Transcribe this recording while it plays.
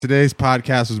Today's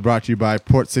podcast was brought to you by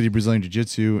Port City Brazilian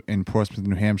Jiu-Jitsu in Portsmouth,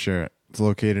 New Hampshire. It's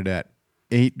located at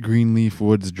 8 Greenleaf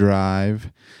Woods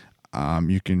Drive.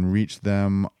 You can reach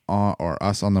them or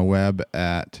us on the web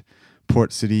at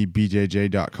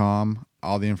portcitybjj.com.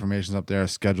 All the information's up there,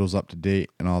 schedule's up to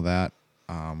date and all that.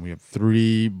 We have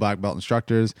 3 black belt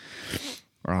instructors,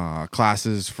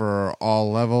 classes for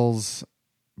all levels,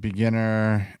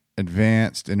 beginner,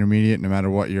 advanced, intermediate, no matter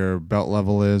what your belt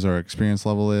level is or experience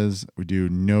level is. We do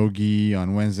no-gi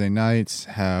on Wednesday nights,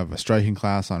 have a striking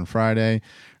class on Friday,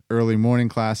 early morning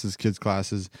classes, kids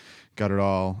classes, got it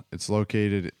all. It's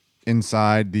located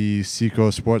inside the Seco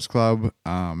Sports Club,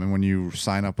 and when you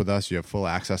sign up with us, you have full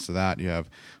access to that. You have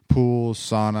pool,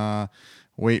 sauna,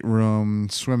 weight room,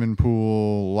 swimming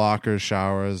pool, lockers,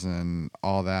 showers, and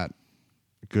all that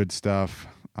good stuff.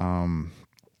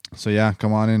 So yeah,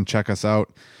 come on in, check us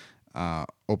out.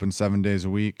 Open 7 days a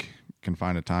week. You can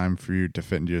find a time for you to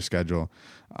fit into your schedule.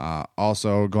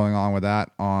 Also going on with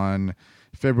that, on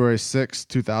February 6th,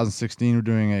 2016, we're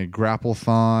doing a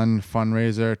Grapple-thon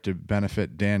fundraiser to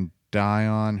benefit Dan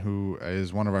Dion, who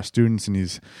is one of our students, and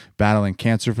he's battling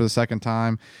cancer for the second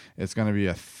time. It's going to be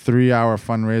a 3-hour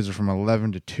fundraiser from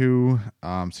 11 to 2.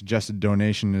 Suggested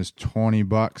donation is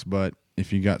 $20, but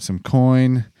if you got some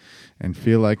coin and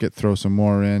feel like it, throw some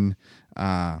more in.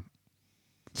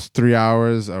 It's 3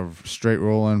 hours of straight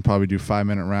rolling, probably do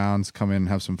 5-minute rounds, come in,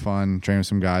 have some fun, train with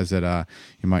some guys that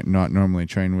you might not normally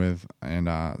train with, and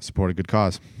support a good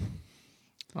cause.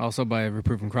 Also by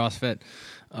Reproof and CrossFit.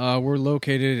 We're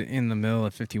located in the mill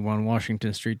at 51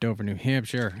 Washington Street, Dover, New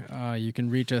Hampshire. You can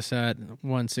reach us at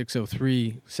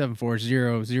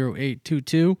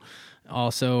 1-603-740-0822.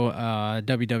 Also,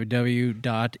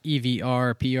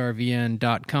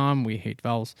 www.evrprvn.com. We hate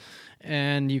vowels.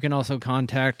 And you can also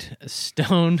contact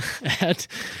Stone at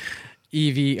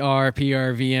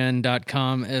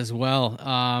evrprvn.com as well.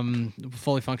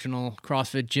 Fully functional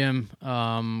CrossFit gym,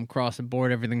 across the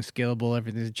board. Everything's scalable,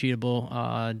 everything's achievable.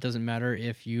 Doesn't matter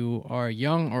if you are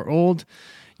young or old.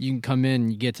 You can come in,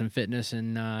 you get some fitness,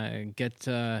 and get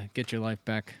your life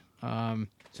back.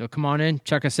 So come on in,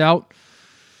 check us out.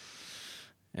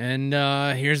 And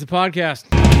here's the podcast.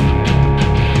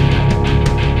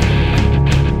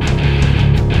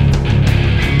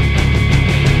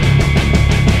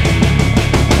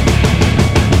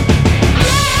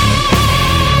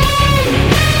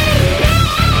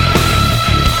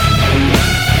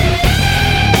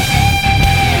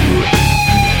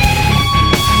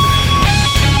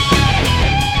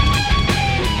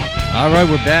 All right,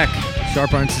 we're back.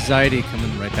 Sharp Iron Society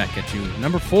coming right back at you.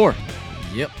 Number 4.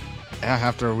 Yep. Yeah,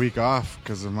 after a week off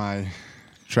because of my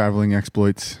traveling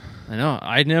exploits. I know.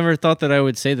 I never thought that I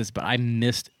would say this, but I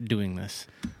missed doing this.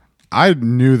 I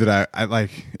knew that I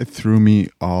like, it threw me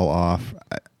all off.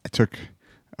 I took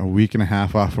a week and a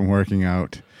half off from working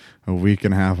out, a week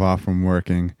and a half off from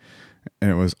working,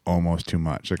 and it was almost too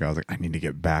much. Like I was like, I need to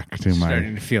get back to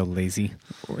Starting to feel lazy.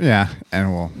 Yeah,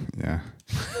 and well, yeah.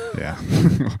 Yeah.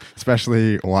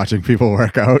 Especially watching people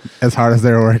work out as hard as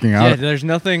they were working out. Yeah, there's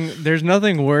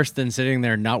nothing worse than sitting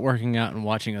there not working out and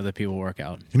watching other people work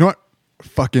out. You know what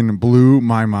fucking blew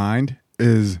my mind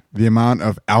is the amount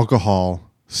of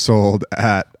alcohol sold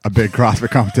at a big CrossFit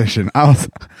competition.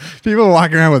 People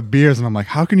walking around with beers, and I'm like,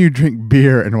 how can you drink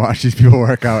beer and watch these people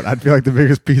work out? I'd feel like the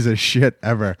biggest piece of shit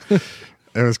ever. It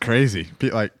was crazy.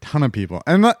 Like, ton of people.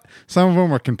 And some of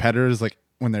them were competitors, like,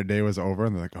 when their day was over,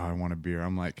 and they're like, oh, I want a beer.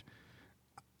 I'm like,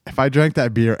 if I drank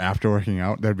that beer after working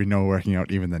out, there'd be no working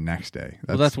out even the next day.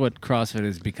 That's what CrossFit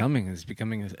is becoming. It's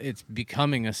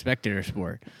becoming a spectator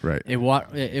sport. Right. It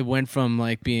went from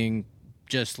like being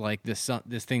just like this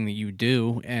thing that you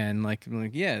do, and like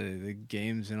yeah, the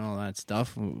games and all that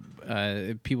stuff.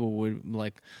 People would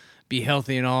like be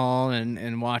healthy and all,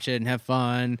 and watch it and have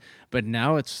fun. But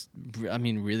now it's, I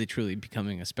mean, really truly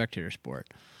becoming a spectator sport.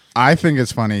 I think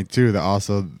it's funny too that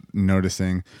also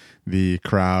noticing the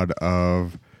crowd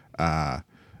of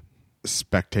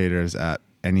spectators at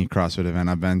any CrossFit event.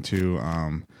 I've been to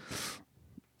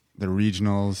the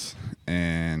regionals,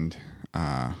 and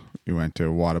we went to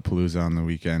Wodapalooza on the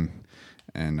weekend,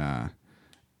 and I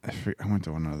went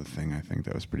to one other thing I think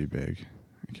that was pretty big.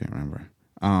 I can't remember.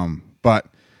 But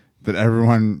that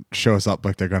everyone shows up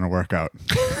like they're gonna work out.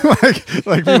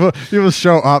 like people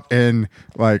show up in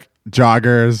like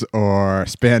joggers or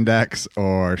spandex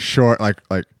or short like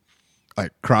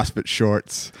CrossFit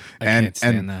shorts and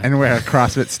wear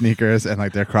CrossFit sneakers and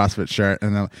like their CrossFit shirt,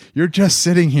 and they're like, you're just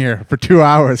sitting here for 2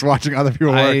 hours watching other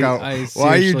people work out. Why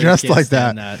are you dressed like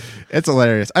that? It's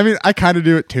hilarious. I mean, I kind of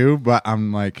do it too, but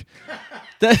I'm like,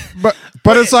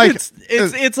 But it's like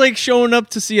it's like showing up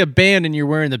to see a band and you're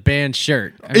wearing the band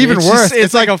shirt. I mean, even it's worse. just-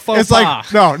 it's like a faux it's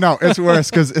pas. like no, it's worse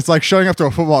because it's like showing up to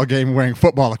a football game wearing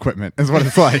football equipment is what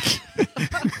it's like.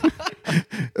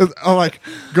 It's like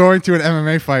going to an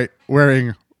MMA fight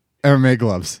wearing MMA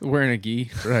gloves, Wearing a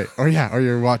gi, right? Or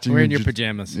you're watching wearing your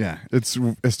pajamas. Yeah, it's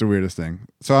the weirdest thing.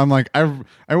 So I'm like,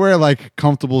 I wear like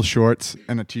comfortable shorts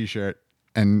and a t-shirt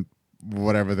and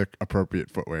whatever the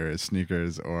appropriate footwear is,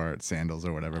 sneakers or sandals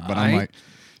or whatever. But I'm like,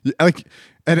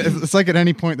 and it's like at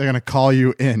any point they're gonna call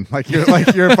you in, like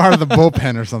you're a part of the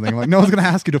bullpen or something. Like no one's gonna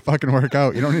ask you to fucking work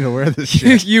out. You don't need to wear this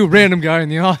shit. You random guy in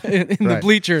the the Right.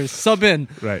 bleachers, sub in.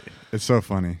 Right. It's so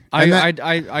funny. I'm And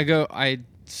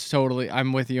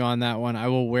with you on that one. I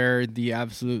will wear the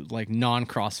absolute like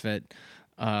non-CrossFit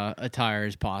attire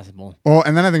as possible. well,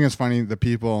 and then I think it's funny the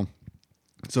people.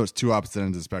 So it's two opposite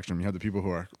ends of the spectrum. You have the people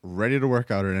who are ready to work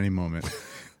out at any moment.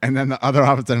 And then the other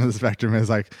opposite end of the spectrum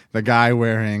is like the guy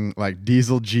wearing like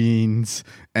diesel jeans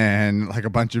and like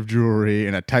a bunch of jewelry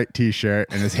and a tight t-shirt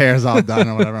and his hair's all done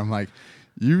or whatever. I'm like,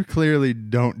 you clearly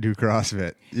don't do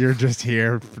CrossFit. You're just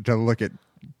here to look at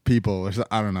people. Or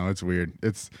I don't know. It's weird.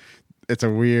 It's a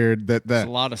weird There's a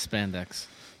lot of spandex.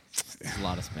 There's a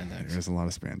lot of spandex. There's a lot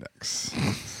of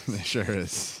spandex. There sure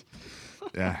is.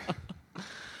 Yeah.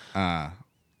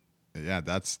 Yeah,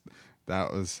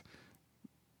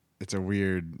 it's a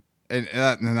weird, and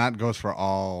that goes for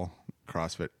all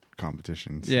CrossFit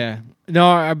competitions. Yeah. No,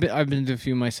 I've been to a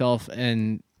few myself,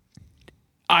 and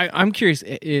I'm curious.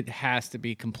 It has to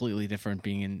be completely different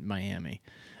being in Miami.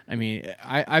 I mean,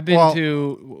 I've been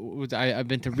to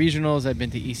regionals. I've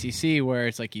been to ECC, where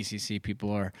it's like ECC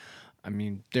people are. I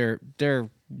mean, they're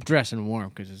dressing warm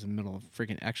because it's the middle of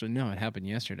freaking. Actually, no, it happened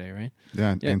yesterday, right?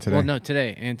 Yeah, and today. Well, no,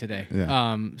 today.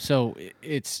 Yeah. So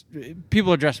it's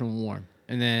people are dressing warm,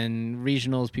 and then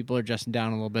regionals people are dressing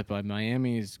down a little bit. But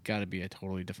Miami's got to be a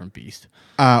totally different beast.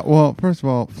 Well, first of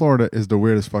all, Florida is the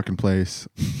weirdest fucking place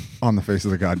on the face of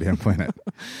the goddamn planet.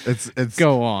 It's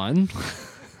Go on.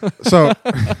 so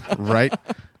right.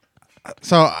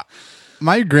 So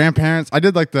my grandparents, I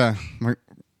did like my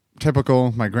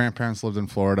grandparents lived in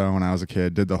Florida when I was a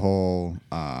kid, did the whole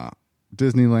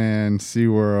Disneyland,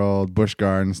 SeaWorld, Busch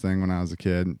Gardens thing when I was a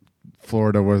kid.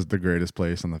 Florida was the greatest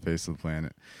place on the face of the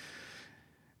planet.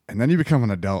 And then you become an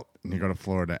adult and you go to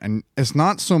Florida. And it's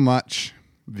not so much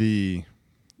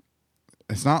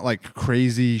it's not like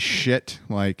crazy shit,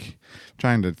 like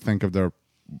trying to think of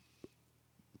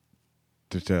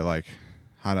to like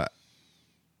how to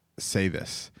say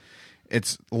this.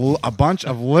 It's a bunch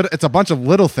of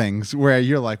little things where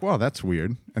you're like, "Whoa, that's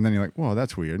weird," and then you're like, "Whoa,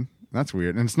 that's weird, that's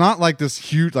weird." And it's not like this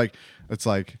huge, like it's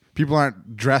like people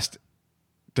aren't dressed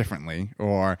differently,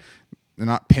 or they're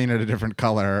not painted a different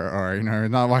color, or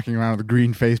not walking around with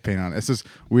green face paint on. It's just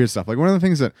weird stuff. Like one of the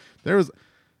things that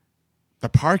the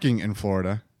parking in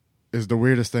Florida is the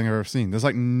weirdest thing I've ever seen. There's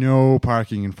like no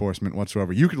parking enforcement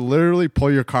whatsoever. You could literally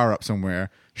pull your car up somewhere,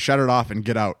 shut it off, and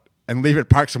get out. And leave it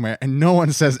parked somewhere, and no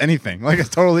one says anything. Like, it's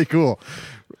totally cool.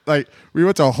 Like, we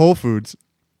went to a Whole Foods,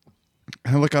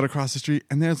 and I look out across the street,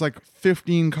 and there's like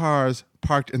 15 cars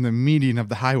parked in the median of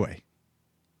the highway.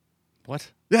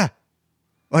 What? Yeah.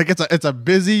 Like, it's a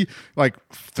busy, like,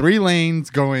 3 lanes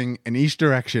going in each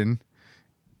direction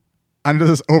under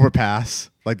this overpass,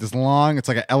 like this long, it's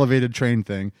like an elevated train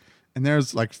thing. And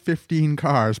there's like 15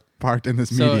 cars parked in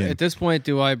this median. So at this point,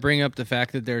 do I bring up the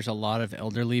fact that there's a lot of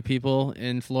elderly people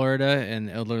in Florida and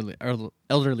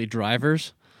elderly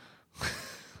drivers?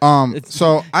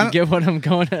 So I you get what I'm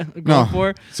going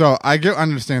for? So I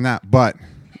understand that, but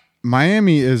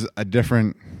Miami is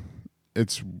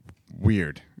it's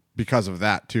weird because of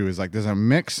that too. Is like there's a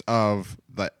mix of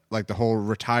like the whole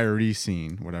retiree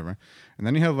scene, whatever, and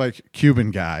then you have like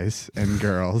Cuban guys and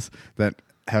girls that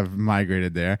have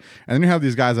migrated there, and then you have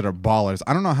these guys that are ballers.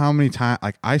 I don't know how many times,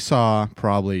 like I saw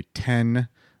probably 10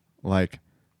 like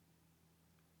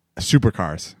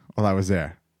supercars while I was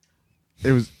there.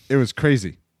 It was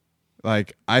crazy.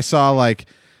 Like I saw like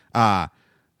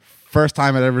first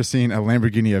time I'd ever seen a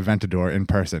Lamborghini Aventador in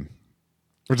person,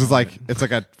 which is like it's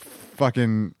like a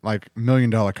fucking like $1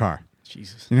 million car.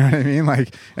 Jesus, you know what I mean?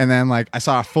 Like, and then like I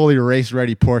saw a fully race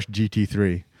ready Porsche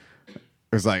GT3. It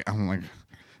was like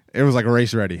it was like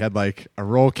race ready. Had like a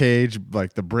roll cage,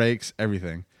 like the brakes,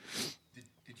 everything.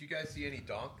 Did you guys see any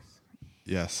donks?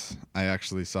 Yes, I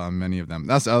actually saw many of them.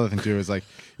 That's the other thing too. Is like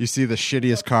you see the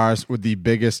shittiest cars with the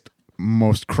biggest,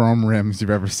 most chrome rims you've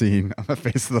ever seen on the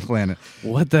face of the planet.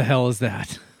 What the hell is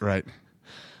that? Right.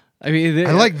 I mean,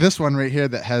 I like this one right here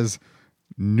that has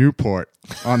Newport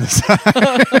on the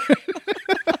side.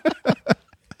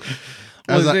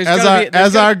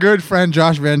 As our good friend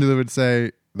Josh Vanderloo would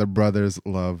say, the brothers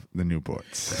love the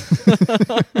Newports.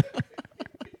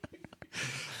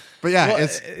 But yeah, Well,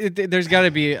 it's there's got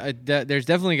to be there's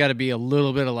definitely got to be a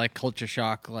little bit of like culture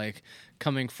shock, like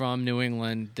coming from New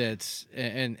England. That's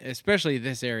and especially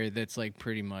this area that's like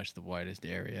pretty much the whitest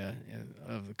area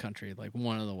of the country, like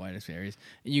one of the whitest areas.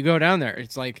 And you go down there,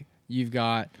 it's like you've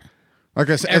got like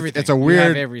I said, everything. it's a You weird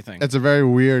have everything. It's a very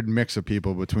weird mix of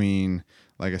people between,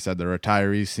 like I said, the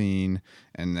retiree scene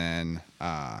and then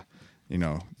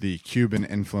the Cuban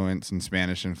influence and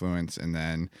Spanish influence, and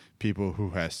then people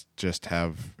who just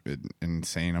have an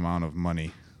insane amount of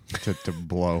money to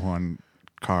blow on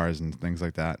cars and things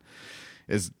like that.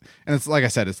 And it's like I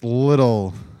said, it's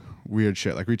little weird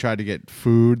shit. Like we tried to get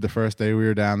food the first day we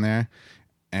were down there,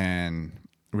 and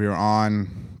we were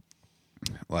on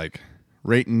like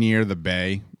right near the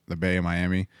Bay of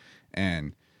Miami,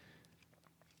 and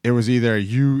it was either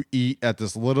you eat at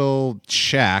this little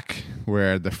shack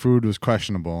where the food was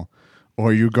questionable,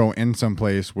 or you go in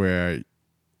someplace where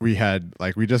we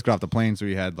just got off the plane, so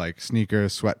we had like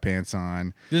sneakers, sweatpants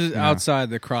on. This is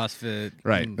outside the CrossFit.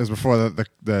 Right. It was before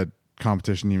the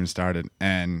competition even started,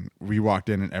 and we walked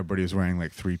in and everybody was wearing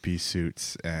like 3-piece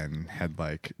suits and had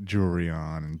like jewelry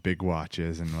on and big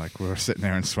watches, and like we were sitting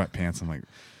there in sweatpants.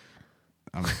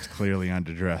 I'm clearly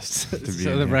underdressed to be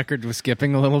So in the here. record was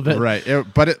skipping a little bit. Right.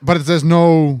 But there's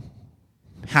no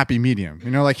happy medium.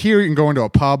 Like here you can go into a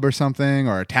pub or something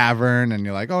or a tavern and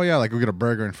you're like, oh yeah, like we'll get a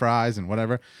burger and fries and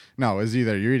whatever. No, it's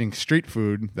either you're eating street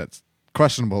food that's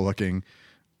questionable looking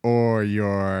or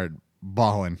you're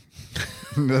balling.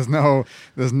 there's no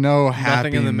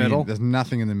happy in the middle. There's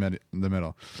nothing in the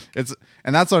middle.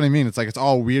 And that's what I mean. It's like it's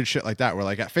all weird shit like that where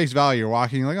like at face value you're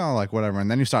walking, you're like, oh, like whatever,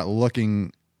 and then you start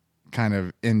looking kind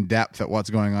of in depth at what's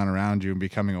going on around you and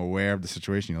becoming aware of the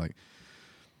situation. You're like,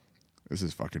 this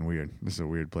is fucking weird. This is a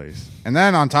weird place. And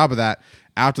then on top of that,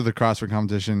 after the CrossFit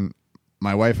competition,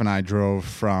 my wife and I drove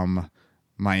from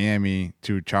Miami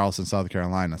to Charleston, South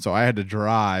Carolina. So I had to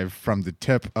drive from the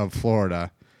tip of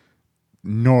Florida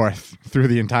north through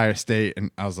the entire state.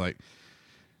 And I was like,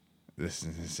 this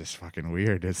is just fucking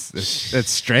weird. It's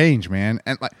strange, man.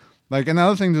 And like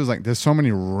another thing is like, there's so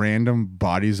many random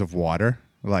bodies of water,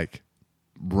 like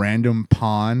random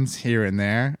ponds here and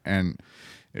there, and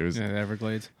it was The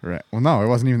Everglades. right. Well, no, it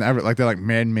wasn't even like they're like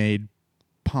man-made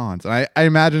ponds. And I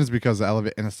imagine it's because the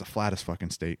elevate, and it's the flattest fucking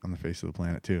state on the face of the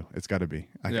planet too. It's got to be.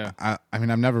 Yeah. I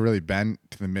mean, I've never really been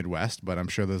to the Midwest, but I'm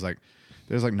sure there's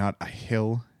not a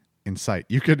hill in sight.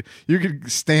 You could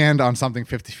stand on something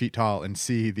 50 feet tall and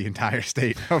see the entire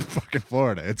state of fucking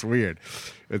Florida. It's weird.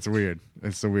 It's weird.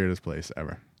 It's the weirdest place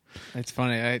ever. It's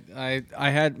funny. I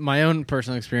had my own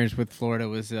personal experience with Florida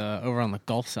was over on the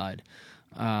Gulf side,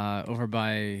 over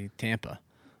by Tampa.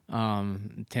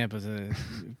 Tampa's a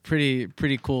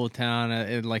pretty cool town.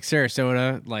 Like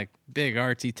Sarasota, like big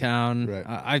artsy town.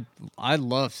 Right. I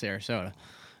love Sarasota.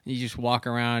 You just walk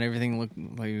around, everything looked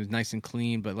like it was nice and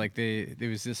clean. But like there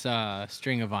was this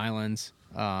string of islands.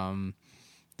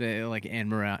 Like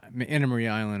Anna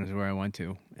Maria Island is where I went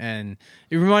to, and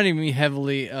it reminded me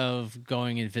heavily of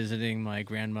going and visiting my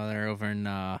grandmother over in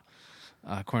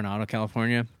Coronado,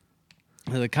 California.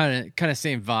 The kind of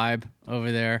same vibe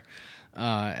over there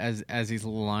as these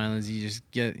little islands. You just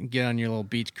get on your little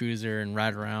beach cruiser and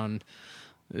ride around.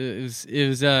 It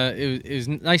was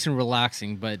nice and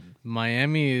relaxing, but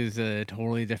Miami is a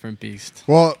totally different beast.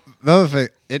 Well, the other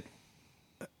thing,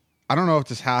 I don't know if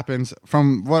this happens.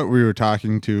 From what we were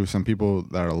talking to some people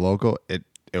that are local, it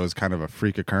was kind of a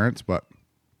freak occurrence, but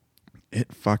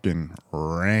it fucking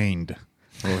rained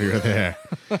while we were there.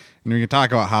 And we can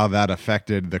talk about how that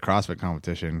affected the CrossFit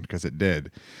competition, because it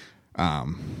did.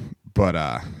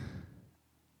 But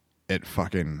it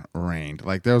fucking rained.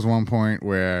 Like there was one point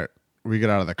where we get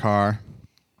out of the car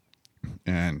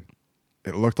and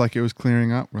it looked like it was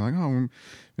clearing up. We're like, oh,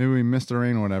 maybe we missed the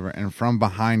rain or whatever. And from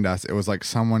behind us, it was like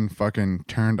someone fucking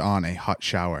turned on a hot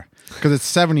shower, because it's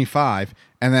 75.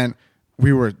 And then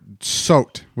we were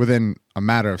soaked within a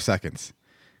matter of seconds.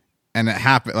 And it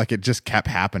happened, like it just kept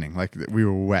happening. Like we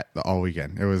were wet all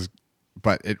weekend.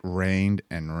 But it rained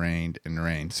and rained and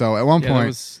rained. So at one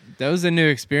point, that was a new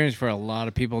experience for a lot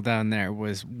of people down there,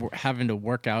 was having to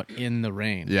work out in the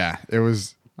rain. yeah, it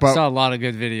was. I saw a lot of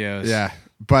good videos. Yeah.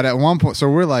 But at one point, so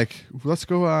we're like, let's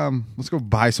go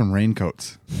buy some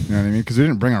raincoats. You know what I mean? Because we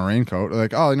didn't bring a raincoat. We're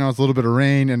like, it's a little bit of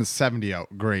rain and it's 70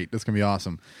 out. Great. That's going to be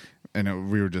awesome.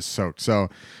 And we were just soaked. So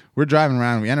we're driving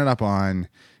around. We ended up on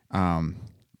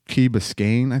Key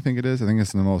Biscayne, I think it is. I think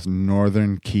it's the most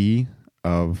northern key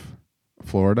of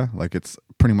Florida. Like it's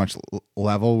pretty much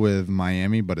level with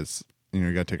Miami, but it's,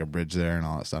 you got to take a bridge there and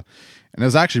all that stuff. And it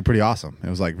was actually pretty awesome. It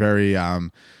was like very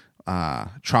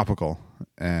tropical,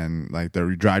 and like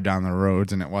you drive down the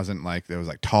roads, and it wasn't like there was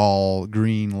like tall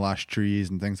green lush trees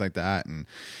and things like that, and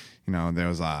there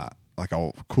was like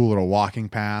a cool little walking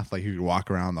path, like you could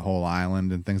walk around the whole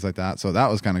island and things like that. So that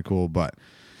was kind of cool. But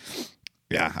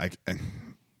yeah,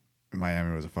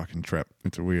 Miami was a fucking trip.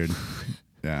 It's a weird,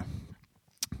 yeah.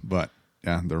 But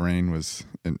yeah, the rain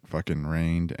it fucking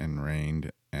rained and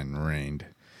rained and rained.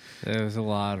 There was a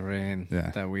lot of rain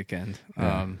that weekend.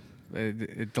 Yeah.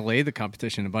 It delayed the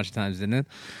competition a bunch of times, didn't it?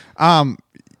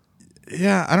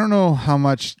 Yeah, I don't know how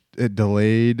much it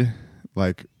delayed.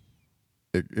 Like,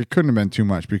 it couldn't have been too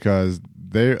much because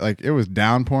it was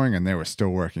downpouring and they were still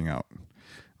working out.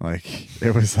 Like,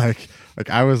 it was like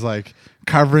I was like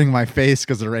covering my face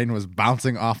because the rain was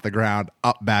bouncing off the ground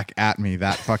up back at me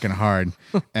that fucking hard,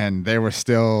 and they were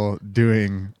still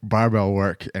doing barbell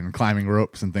work and climbing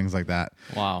ropes and things like that.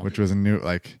 Wow, which was a new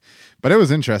but it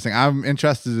was interesting. I'm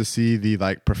interested to see the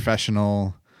like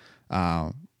professional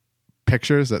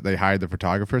pictures that they hired the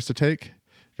photographers to take,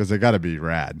 because they got to be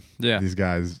rad. Yeah, these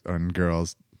guys and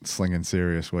girls slinging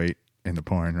serious weight in the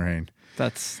pouring rain.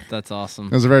 That's awesome.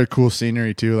 It was a very cool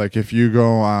scenery too. Like if you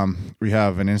go, we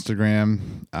have an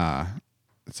Instagram.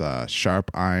 It's a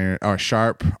sharp _iron _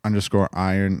 SOC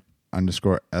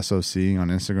on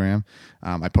Instagram.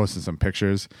 I posted some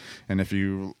pictures, and if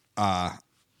you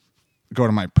go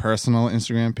to my personal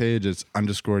Instagram page, it's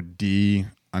 _D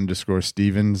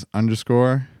 _Stevens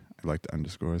 _ I like the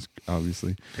underscores,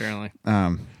 obviously. Apparently.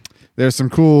 There's some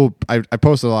cool, I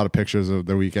posted a lot of pictures of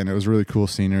the weekend. It was really cool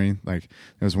scenery. Like,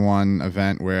 there was one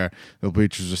event where the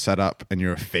bleachers were set up and you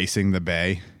were facing the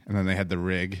bay, and then they had the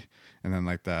rig, and then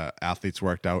like the athletes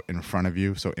worked out in front of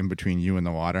you, so in between you and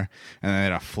the water, and then they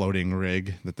had a floating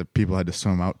rig that the people had to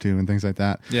swim out to and things like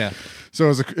that. Yeah. So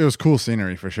it was cool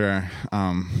scenery for sure,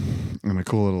 and a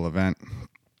cool little event.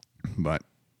 But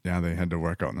yeah, they had to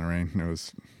work out in the rain. It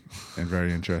was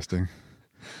very interesting.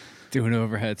 Doing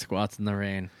overhead squats in the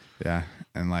rain. Yeah,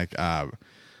 and like I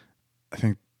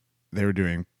think they were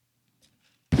doing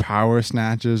power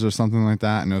snatches or something like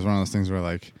that, and it was one of those things where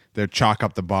like they'd chalk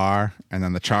up the bar, and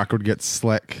then the chalk would get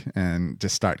slick and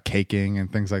just start caking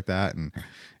and things like that, and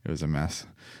it was a mess.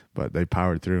 But they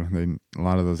powered through. A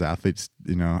lot of those athletes,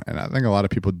 and I think a lot of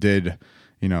people did,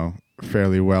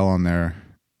 fairly well on their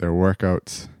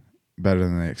workouts, better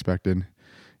than they expected.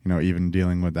 Even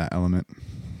dealing with that element.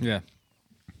 Yeah.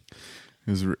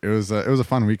 It was a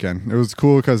fun weekend. It was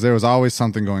cool because there was always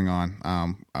something going on.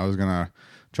 I was gonna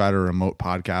try to remote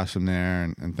podcast from there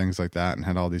and things like that, and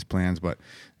had all these plans. But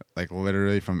like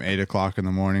literally from 8 o'clock in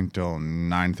the morning till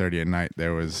 9:30 at night,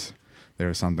 there was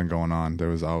something going on. There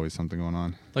was always something going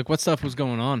on. Like, what stuff was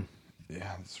going on?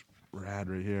 Yeah, it's rad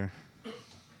right here.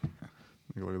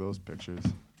 Look at those pictures.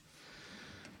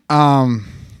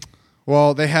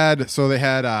 Well, they had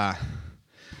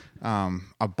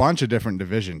a bunch of different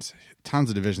divisions.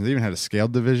 Tons of divisions. They even had a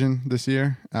scaled division this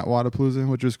year at Wodapalooza,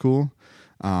 which was cool.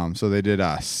 So they did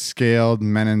a scaled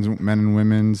men and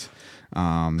women's.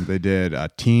 They did a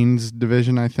teens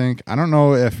division, I think. I don't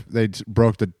know if they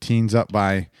broke the teens up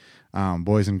by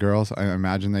boys and girls. I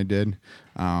imagine they did.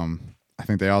 I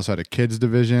think they also had a kids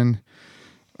division.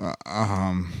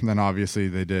 Then obviously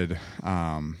they did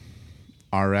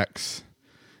RX,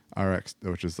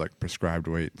 which is like prescribed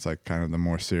weight. It's like kind of the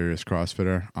more serious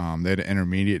CrossFitter. They had an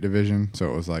intermediate division,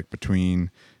 so it was like between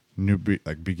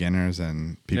beginners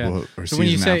and people who are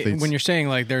seasoned athletes. When you're saying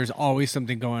like there's always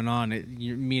something going on,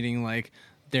 you're meaning like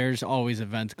there's always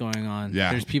events going on.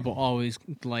 Yeah. There's people always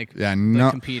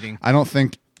competing. I don't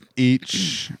think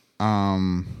each.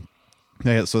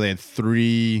 They had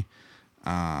 3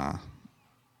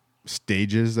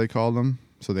 stages, they called them.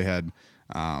 So they had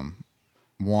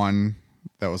one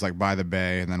that was like by the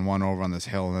bay, and then one over on this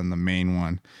hill, and then the main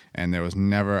one. And there was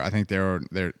never, I think they were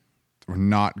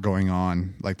not going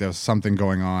on, like there was something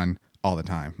going on all the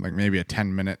time, like maybe a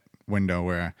 10-minute window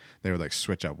where they would like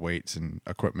switch up weights and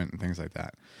equipment and things like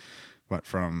that. But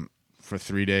for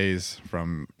 3 days,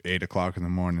 from 8 o'clock in the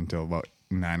morning until about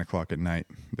 9 o'clock at night,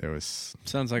 there was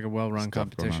sounds like a well-run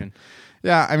competition.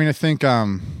 Yeah, I mean, I think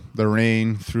the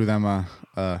rain threw them a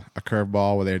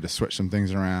curveball where they had to switch some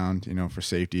things around, for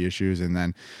safety issues, and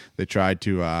then they tried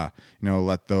to,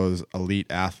 let those elite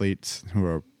athletes who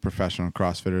are professional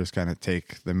CrossFitters kind of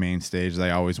take the main stage.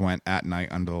 They always went at night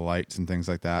under the lights and things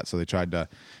like that. So they tried to,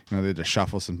 they had to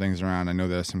shuffle some things around. I know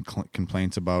there's some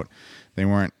complaints about they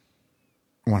weren't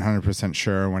 100%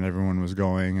 sure when everyone was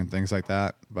going and things like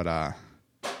that, but I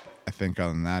think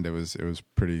other than that, it was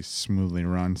pretty smoothly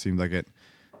run. Seemed like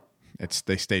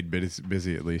they stayed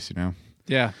busy at least,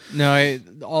 Yeah, no,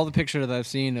 all the pictures that I've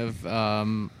seen of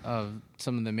some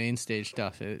of the main stage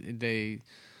stuff, they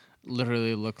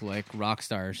literally look like rock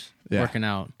stars Yeah. working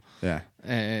out. Yeah.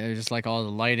 Just like all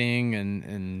the lighting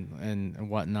and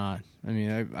whatnot. I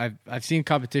mean, I've seen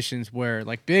competitions where,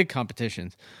 like big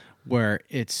competitions, where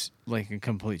it's like a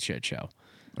complete shit show.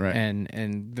 Right.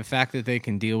 And the fact that they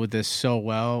can deal with this so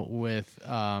well with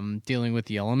dealing with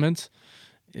the elements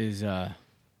is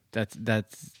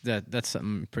that's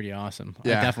something pretty awesome.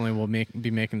 Yeah. I definitely will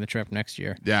be making the trip next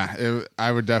year. Yeah,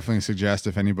 I would definitely suggest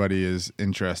if anybody is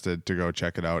interested to go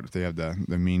check it out if they have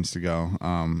the means to go.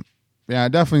 Yeah,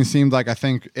 it definitely seemed like, I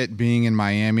think it being in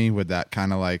Miami with that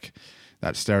kind of like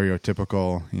that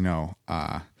stereotypical,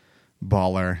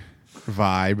 baller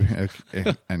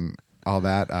vibe and all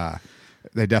that.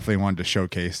 They definitely wanted to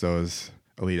showcase those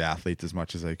elite athletes as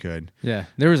much as they could. Yeah,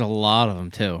 there was a lot of them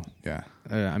too. Yeah.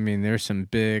 I mean, there's some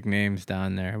big names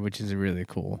down there, which is really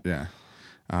cool. Yeah.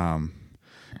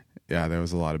 Yeah, there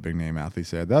was a lot of big name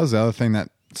athletes there. That was the other thing that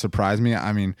surprised me.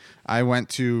 I mean, I went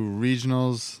to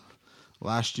regionals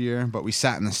last year, but we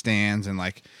sat in the stands and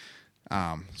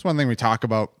it's one thing we talk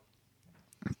about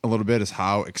a little bit is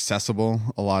how accessible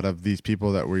a lot of these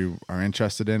people that we are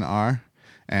interested in are,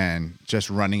 and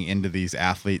just running into these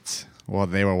athletes while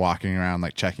they were walking around,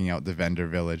 like checking out the vendor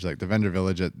village. Like the vendor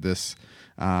village at this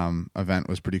event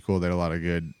was pretty cool. They had a lot of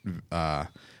good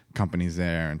companies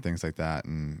there and things like that,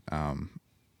 and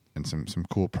some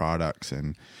cool products,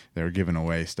 and they were giving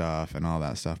away stuff and all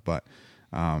that stuff. But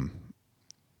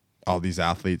all these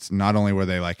athletes, not only were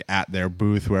they like at their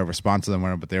booth, whoever sponsored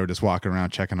them, but they were just walking around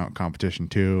checking out competition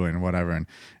too and whatever, and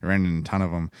I ran into a ton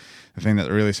of them. The thing that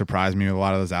really surprised me with a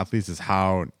lot of those athletes is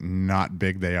how not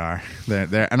big they are.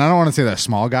 They're and I don't want to say they're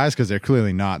small guys, because they're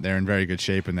clearly not. They're in very good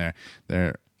shape, and they're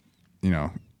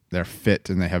they're fit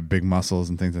and they have big muscles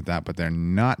and things like that, but they're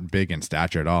not big in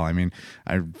stature at all. I mean,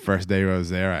 first day I was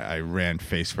there, I ran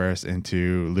face first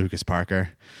into Lucas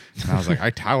Parker, and I was like, I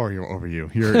tower over you.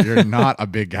 You're not a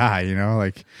big guy,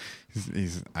 like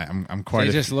I'm quite.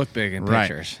 They just look big in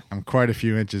pictures. Right. I'm quite a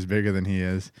few inches bigger than he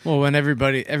is. Well, when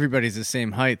everybody's the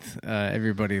same height,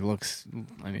 everybody looks.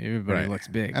 I mean, everybody looks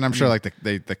big, and I'm sure like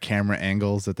the camera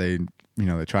angles that they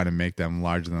they try to make them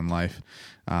larger than life,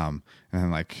 and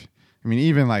then like. I mean,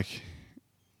 even like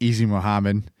Easy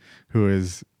Muhammad, who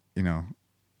is,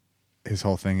 his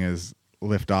whole thing is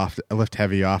lift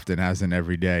heavy often, as in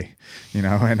every day, and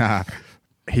I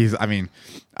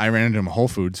ran into him at Whole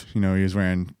Foods, he was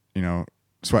wearing,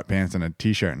 sweatpants and a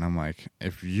t-shirt, and I'm like,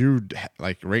 if you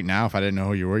like right now, if I didn't know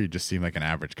who you were, you just seem like an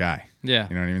average guy. Yeah.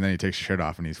 You know what I mean? Then he takes his shirt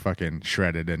off and he's fucking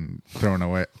shredded and throwing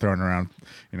around,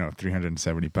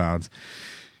 370 pounds.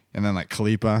 And then like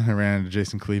Khalipa, I ran into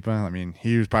Jason Khalipa. I mean,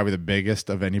 he was probably the biggest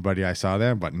of anybody I saw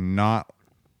there, but not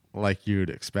like you'd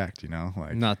expect,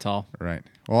 like not tall. Right.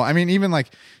 Well, I mean, even like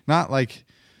not like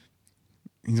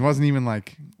he wasn't even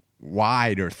like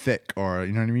wide or thick, or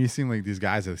you know what I mean. You seem like these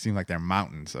guys that seem like they're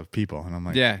mountains of people, and I'm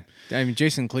like, yeah. I mean,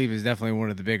 Jason Khalipa is definitely one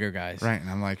of the bigger guys, right? And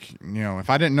I'm like, if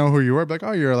I didn't know who you were, I'd be like,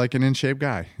 oh, you're like an in shape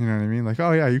guy. You know what I mean? Like,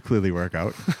 oh yeah, you clearly work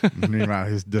out. Meanwhile,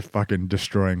 he's fucking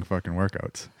destroying fucking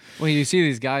workouts. Well, you see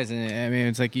these guys, and I mean,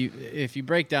 it's like if you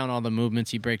break down all the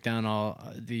movements, you break down all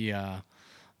the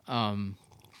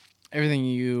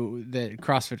everything that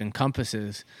CrossFit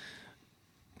encompasses.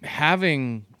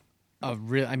 Having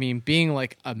being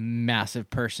like a massive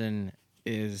person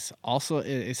is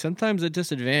sometimes a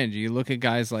disadvantage. You look at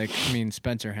guys like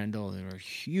Spencer Hendel, they were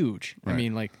huge. Right. I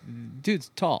mean, like,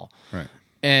 dude's tall, right?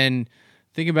 And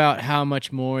think about how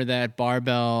much more that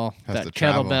barbell, that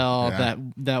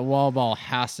kettlebell, that wall ball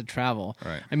has to travel.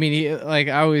 Right. I mean, I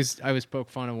always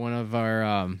poke fun of one of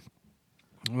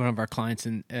our clients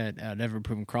at Ever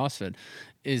Proven CrossFit.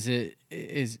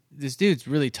 Is this dude's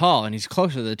really tall and he's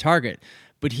closer to the target,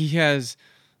 but he has,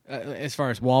 as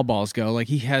far as wall balls go, like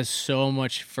he has so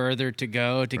much further to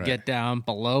go to get down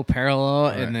below parallel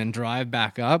and then drive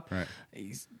back up. Right.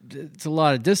 It's a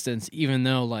lot of distance, even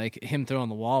though like him throwing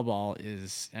the wall ball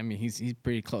is, he's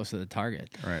pretty close to the target.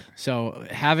 Right. So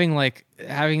having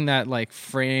that like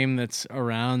frame that's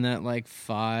around that like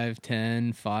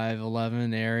 5'10",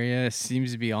 5'11" area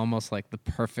seems to be almost like the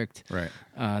perfect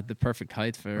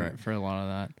height for a lot of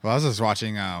that. Well, I was just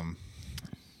watching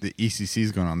the ECC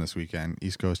is going on this weekend,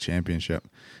 East Coast Championship,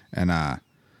 and the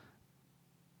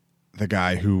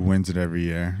guy who wins it every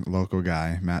year, local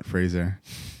guy, Matt Fraser,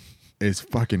 is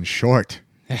fucking short.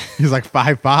 He's like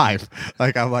 5'5".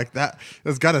 Like, I'm like,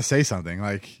 that's got to say something.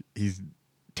 Like, he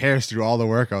tears through all the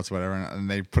workouts, whatever, and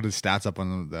they put his stats up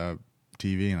on the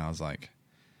TV, and I was like,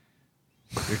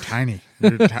 you're tiny.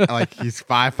 Like, he's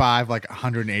 5'5", like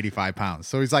 185 pounds.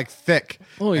 So he's like thick.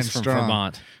 Well, he's from strong.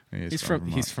 Vermont. He's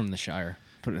from the Shire.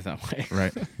 Put it that way.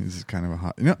 Right. He's kind of a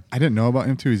hot. I didn't know about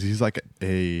him too. He's like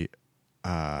a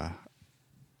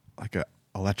like a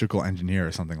electrical engineer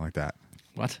or something like that.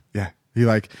 What? Yeah. He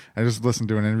I just listened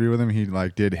to an interview with him. He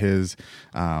did his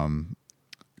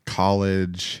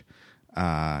college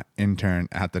intern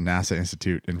at the NASA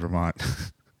Institute in Vermont.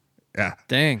 Yeah.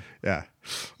 Dang. Yeah.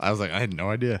 I was like, I had no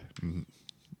idea.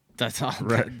 That's awesome.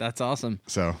 Right. That's awesome.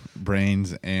 So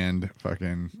brains and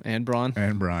fucking And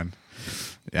brawn.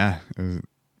 Yeah.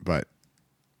 But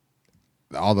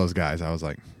all those guys, I was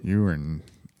like, you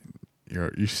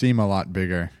seem a lot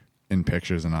bigger in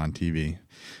pictures and on TV,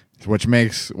 which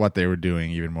makes what they were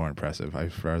doing even more impressive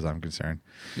as far as I'm concerned.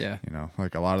 Yeah.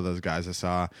 Like a lot of those guys I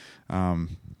saw,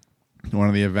 one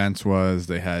of the events was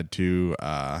they had to,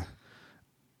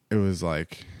 it was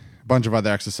like a bunch of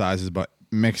other exercises, but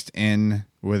mixed in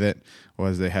with it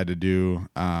was they had to do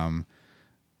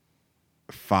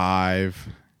 5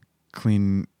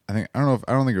 clean. I don't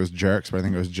think it was jerks, but I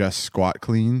think it was just squat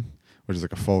clean, which is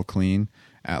like a full clean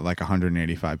at like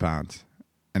 185 pounds.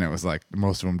 And it was like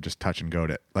most of them just touch and goat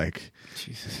it. Like,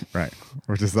 Jesus. Right.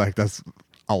 Which is like, that's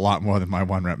a lot more than my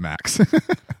 1 rep max.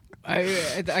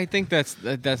 I think that's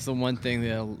the one thing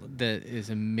that is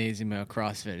amazing about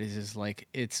CrossFit is just like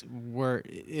it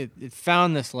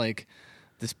found this like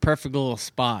this perfect little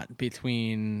spot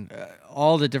between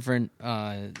all the different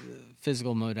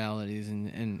physical modalities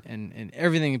and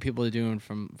everything that people are doing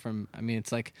from I mean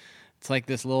it's like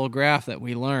this little graph that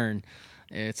we learn.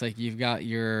 It's like you've got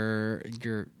your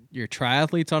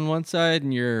triathletes on one side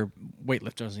and your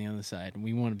weightlifters on the other side, and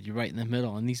we want to be right in the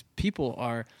middle. And these people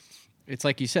are, it's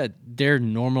like you said, they're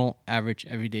normal, average,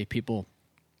 everyday people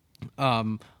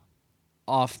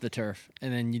off the turf.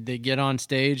 And then they get on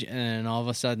stage, and all of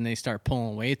a sudden they start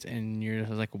pulling weights, and you're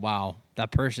just like, wow,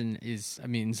 that person is, I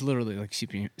mean, it's literally like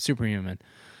superhuman.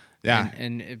 Yeah.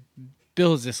 And it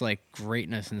builds this like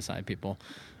greatness inside people,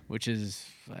 which is,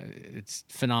 it's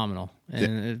phenomenal.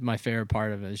 And my favorite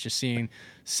part of it is just seeing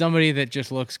somebody that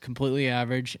just looks completely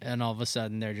average, and all of a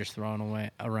sudden they're just throwing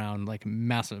around like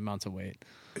massive amounts of weight.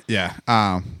 Yeah.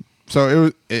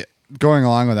 So going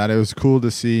along with that, it was cool to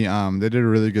see. They did a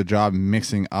really good job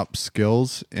mixing up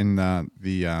skills in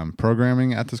the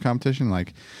programming at this competition.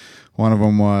 Like one of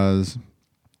them was,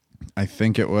 I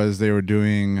think it was they were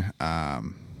doing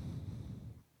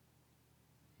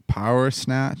power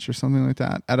snatch or something like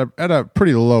that at a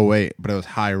pretty low weight, but it was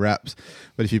high reps.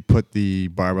 But if you put the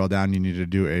barbell down, you needed to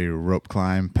do a rope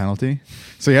climb penalty.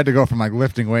 So you had to go from like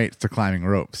lifting weights to climbing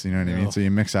ropes. You know what I mean? So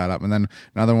you mix that up. And then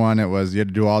another one, it was you had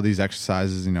to do all these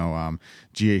exercises.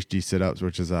 GHD sit-ups,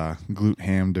 which is a glute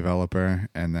ham developer,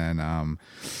 and then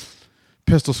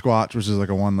pistol squats, which is like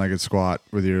a one-legged squat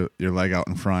with your leg out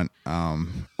in front.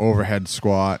 Overhead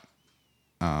squat.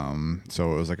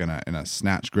 So it was like in a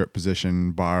snatch grip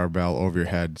position, barbell over your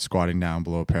head, squatting down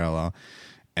below parallel.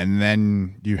 And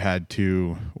then you had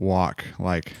to walk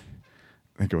like,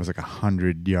 I think it was like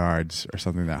 100 yards or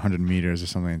something, 100 meters or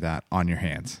something like that on your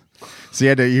hands. So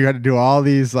you had to do all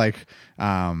these like,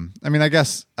 I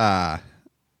guess,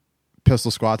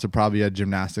 pistol squats are probably a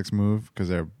gymnastics move because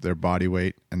they're body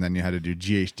weight, and then you had to do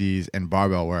GHDs and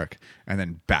barbell work, and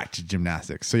then back to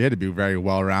gymnastics. So you had to be very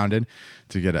well rounded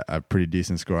to get a pretty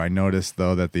decent score. I noticed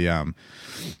though that the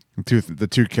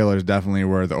two killers definitely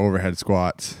were the overhead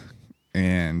squats,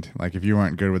 and like if you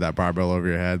weren't good with that barbell over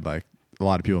your head, like a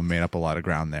lot of people made up a lot of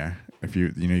ground there. If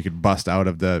you could bust out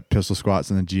of the pistol squats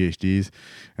and the GHDs,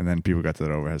 and then people got to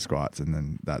the overhead squats, and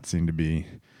then that seemed to be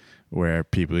where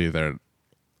people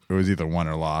it was either won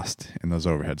or lost in those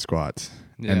overhead squats.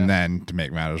 Yeah. And then, to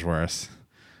make matters worse,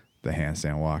 the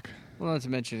handstand walk. Well, not to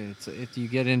mention, if you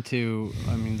get into,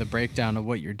 the breakdown of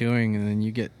what you're doing, and then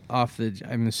you get off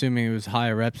I'm assuming it was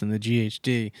higher reps in the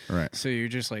GHD. Right. So you're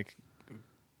just like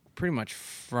pretty much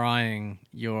frying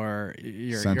your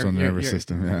central nervous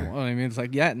system. Yeah. Well, it's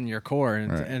like, in your core.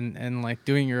 And, right. and like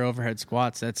doing your overhead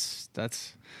squats, that's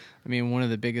one of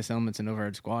the biggest elements in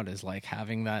overhead squat is like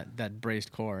having that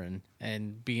braced core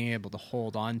and being able to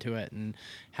hold on to it and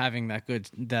having that good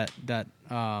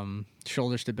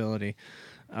shoulder stability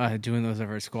doing those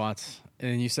overhead squats.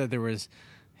 And you said there was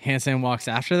handstand walks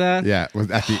after that. Yeah, it was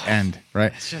at the end,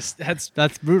 right? It's just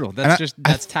that's brutal.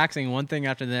 That's taxing one thing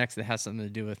after the next that has something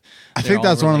to do with. I think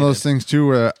that's one of those things too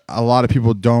where a lot of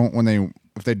people don't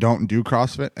if they don't do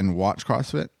CrossFit and watch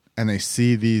CrossFit and they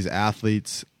see these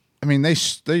athletes.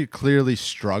 They clearly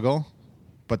struggle,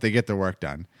 but they get their work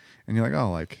done. And you're like, oh,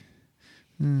 like,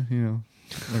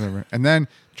 whatever. And then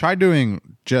try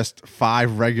doing just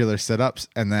 5 regular sit-ups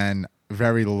and then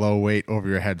very low weight over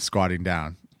your head squatting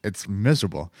down. It's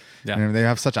miserable. Yeah. They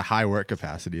have such a high work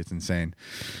capacity. It's insane.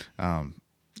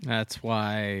 That's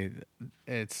why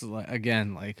it's,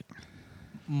 again, like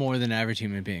more than average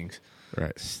human beings.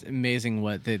 Right. It's amazing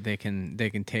what they can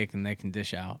take and they can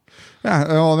dish out. Yeah.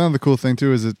 Well, then the cool thing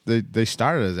too is that they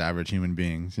started as average human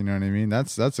beings. You know what I mean?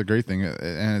 That's a great thing,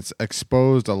 and it's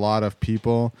exposed a lot of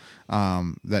people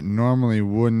that normally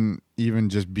wouldn't even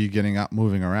just be getting up,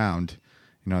 moving around.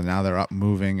 Now they're up,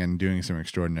 moving, and doing some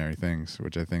extraordinary things,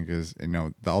 which I think is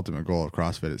the ultimate goal of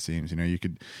CrossFit. It seems you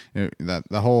could that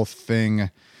the whole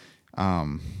thing.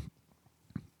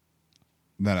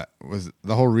 That was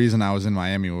the whole reason I was in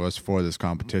Miami was for this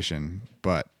competition,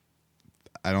 but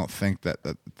I don't think that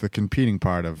the competing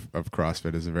part of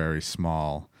CrossFit is a very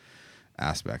small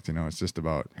aspect. It's just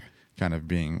about kind of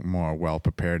being more well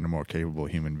prepared and a more capable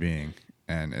human being,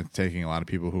 and it's taking a lot of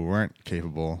people who weren't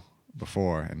capable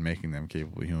before and making them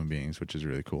capable human beings, which is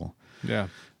really cool. Yeah.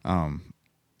 There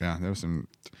was some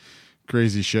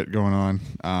crazy shit going on.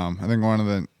 I think one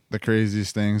of the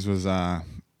craziest things was I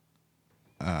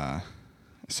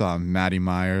saw Maddie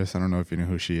Myers. I don't know if you know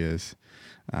who she is.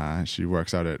 She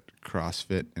works out at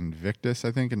CrossFit Invictus,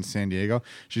 I think, in San Diego.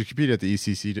 She competed at the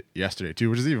ECC yesterday, too,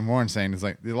 which is even more insane. It's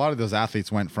like a lot of those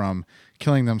athletes went from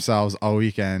killing themselves all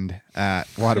weekend at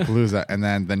Wodapalooza and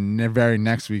then the very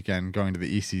next weekend going to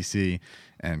the ECC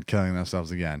and killing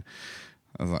themselves again.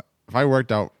 I was like, if I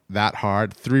worked out that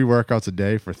hard, 3 workouts a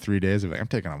day for 3 days, I'd be like, I'm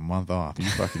taking a month off. Are you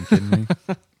fucking kidding me?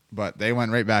 But they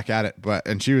went right back at it.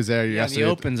 And she was there yesterday. The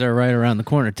opens are right around the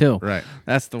corner, too. Right.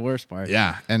 That's the worst part.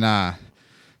 Yeah. And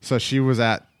so she was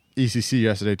at ECC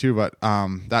yesterday too, but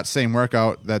that same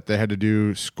workout that they had to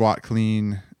do squat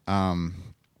clean during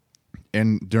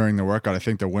the workout, I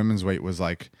think the women's weight was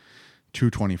like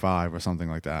 225 or something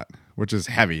like that, which is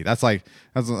heavy. That's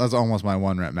almost my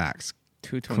 1 rep max.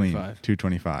 225. Clean,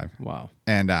 225. Wow.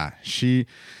 And she,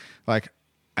 I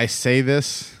say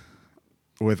this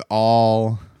with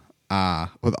all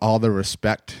the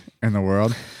respect in the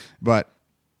world, but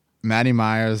Maddie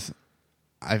Myers,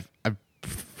 I'm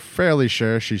fairly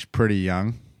sure she's pretty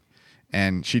young,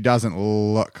 and she doesn't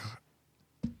look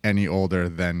any older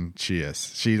than she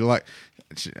is. It's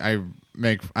a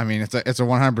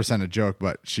 100% a joke,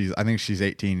 but I think she's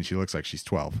 18 and she looks like she's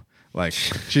 12. Like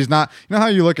she's not, how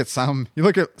you look at some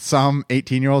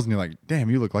 18-year-olds and you're like, damn,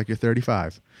 you look like you're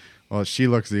 35. Well, she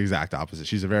looks the exact opposite.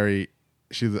 She's a very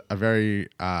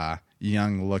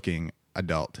young looking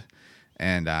adult.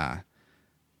 And I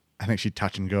think she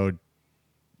touch and go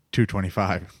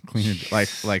 225 clean, like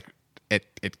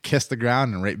it kissed the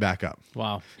ground and right back up.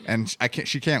 Wow. And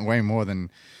she can't weigh more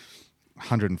than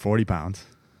 140 pounds.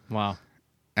 Wow.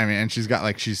 I mean, and she's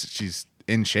got she's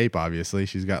in shape, obviously.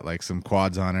 She's got some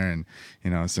quads on her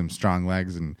and some strong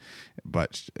legs,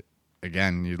 but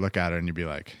again, you look at her and you'd be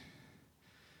like,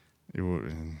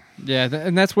 yeah,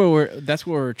 and that's what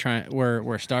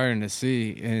we're starting to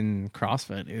see in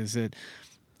CrossFit is it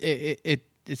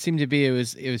seemed to be it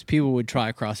was people would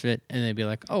try CrossFit and they'd be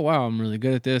like, oh wow, I'm really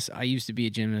good at this. I used to be a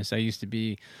gymnast. I used to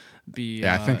be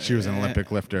I think she was an Olympic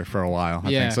lifter for a while. I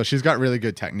think so. She's got really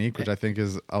good technique, which I think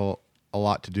is a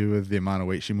lot to do with the amount of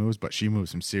weight she moves, but she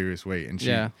moves some serious weight, and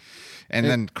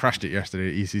then crushed it yesterday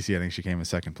at ECC. I think she came in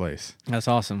 2nd place. That's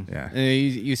awesome. Yeah,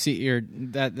 you see,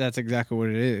 that's exactly what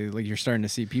it is. Like you're starting to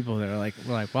see people that are like,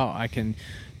 wow, I can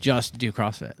just do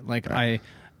CrossFit. Like right.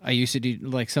 I used to do,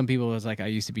 like some people was like, I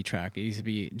used to be track, I used to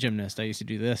be gymnast, I used to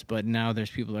do this, but now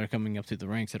there's people that are coming up through the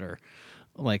ranks that are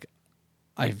like,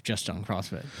 I've just done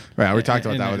CrossFit. Right, we talked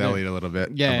about that with Elliot a little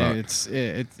bit. Yeah,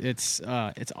 it's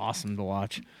awesome to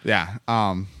watch. Yeah.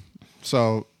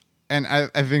 So, and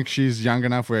I think she's young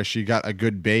enough where she got a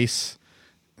good base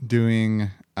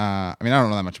doing. I don't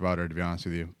know that much about her, to be honest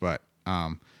with you, but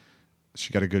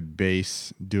she got a good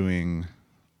base doing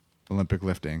Olympic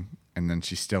lifting, and then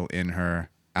she's still in her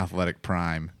athletic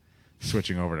prime,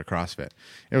 switching over to CrossFit.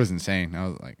 It was insane. I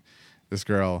was like, this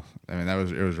girl. I mean, it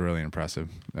was really impressive.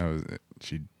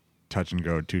 She touch and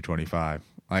go 225.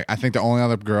 Like I think the only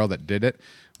other girl that did it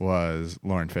was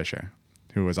Lauren Fisher,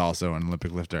 who was also an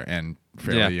Olympic lifter and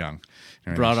fairly young.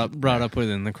 Brought up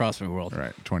within the CrossFit world.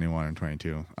 Right, 21 and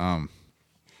 22.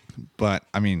 But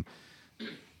I mean,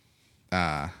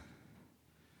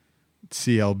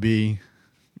 CLB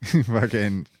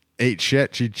fucking ate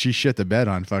shit. She shit the bed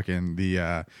on fucking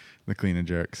the clean and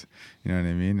jerks. You know what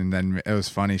I mean? And then it was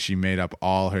funny. She made up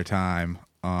all her time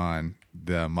on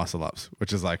the muscle ups,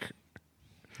 which is like,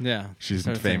 yeah, she's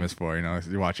famous for.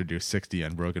 You watch her do 60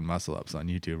 unbroken muscle ups on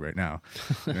YouTube right now.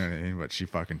 You know what I mean? But she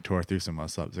fucking tore through some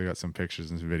muscle ups. I got some pictures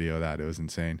and some video of that. It was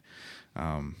insane.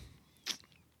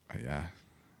 Yeah.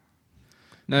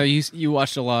 No, you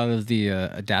watched a lot of the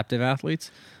adaptive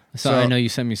athletes. So I know you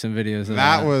sent me some videos of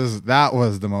that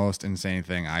was the most insane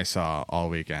thing I saw all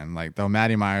weekend. Like the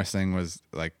Matty Myers thing was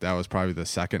like that was probably the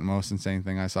second most insane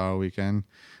thing I saw all weekend.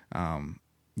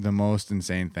 The most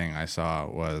insane thing I saw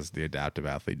was the adaptive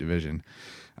athlete division.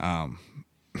 I'll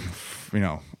be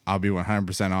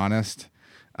 100% honest.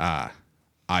 I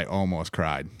almost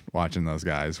cried watching those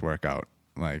guys work out.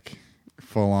 Like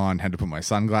full on, had to put my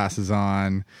sunglasses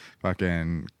on,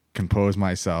 fucking compose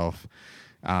myself.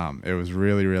 It was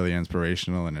really, really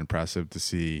inspirational and impressive to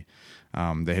see.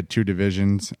 They had two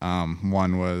divisions.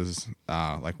 One was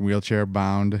like wheelchair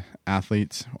bound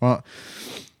athletes. Well,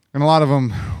 and a lot of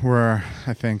them were,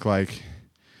 I think, like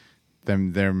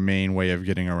their main way of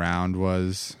getting around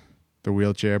was the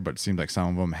wheelchair, but it seemed like some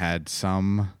of them had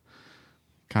some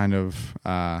kind of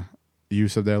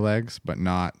use of their legs, but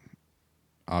not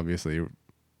obviously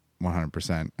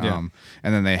 100%. Yeah.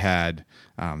 And then they had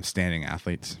standing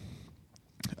athletes.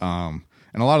 And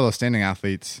a lot of those standing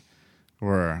athletes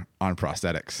were on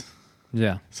prosthetics.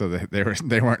 Yeah. So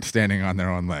they weren't standing on their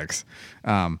own legs.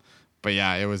 But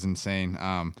yeah, it was insane.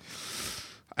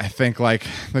 I think like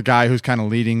the guy who's kind of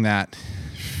leading that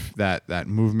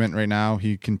movement right now,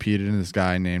 he competed in this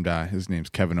guy named his name's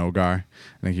Kevin Ogar.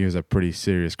 I think he was a pretty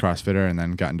serious CrossFitter and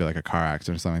then got into like a car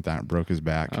accident or something like that and broke his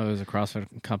back. Oh, it was a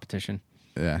CrossFit competition.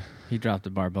 Yeah. He dropped a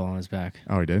barbell on his back.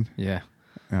 Oh, he did? Yeah.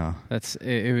 Oh.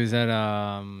 It was at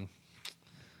oh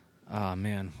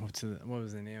man, what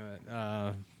was the name of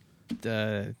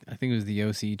it? I think it was the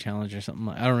OC challenge or something.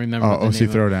 I don't remember. Oh, OC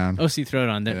Throwdown. OC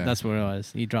Throwdown. Yeah. That's what it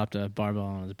was. He dropped a barbell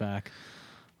on his back.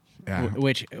 Yeah.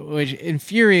 Which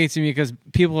infuriates me because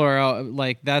people are out,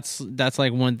 like that's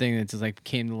like one thing that just like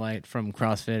came to light from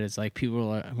CrossFit. It's like people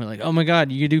were like, oh my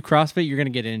god, you do CrossFit, you're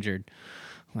gonna get injured.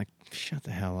 I'm like, shut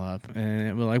the hell up.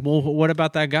 And we're like, well, what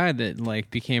about that guy that like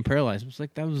became paralyzed? It was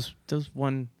like that was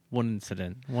one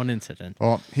incident.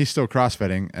 Well, he's still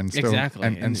CrossFitting and still Exactly.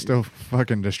 and still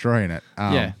fucking destroying it.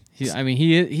 Yeah.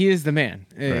 He is the man.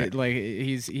 Right. Like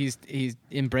he's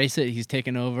embraced it. He's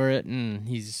taken over it, and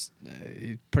he's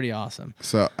pretty awesome.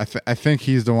 So I think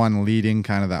he's the one leading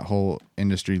kind of that whole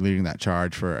industry, leading that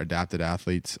charge for adapted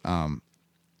athletes.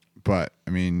 But I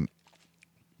mean,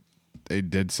 they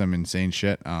did some insane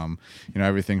shit.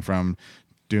 Everything from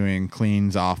doing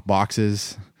cleans off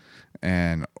boxes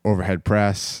and overhead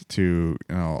press to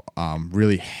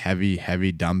really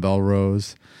heavy dumbbell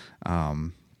rows.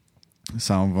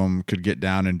 Some of them could get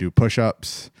down and do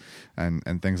push-ups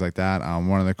and things like that.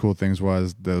 One of the cool things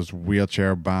was those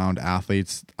wheelchair-bound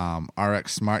athletes.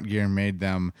 RX Smart Gear made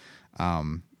them, I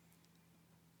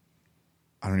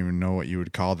don't even know what you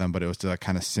would call them, but it was to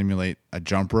kind of simulate a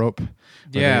jump rope.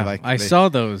 Yeah, I saw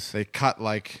those. They cut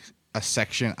like a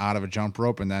section out of a jump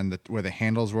rope, and then where the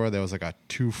handles were, there was like a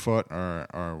 2 foot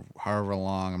or however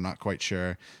long, I'm not quite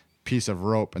sure, piece of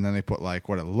rope, and then they put like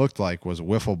what it looked like was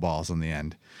wiffle balls on the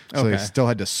end. So they still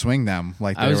had to swing them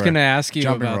like they I was were going to ask you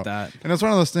jumping about rope. that. And it's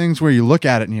one of those things where you look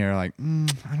at it and you're like,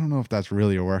 I don't know if that's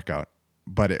really a workout,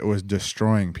 but it was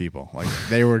destroying people. Like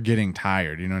they were getting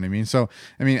tired, you know what I mean? So,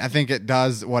 I mean, I think it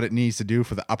does what it needs to do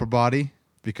for the upper body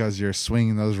because you're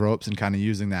swinging those ropes and kind of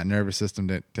using that nervous system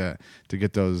to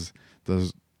get those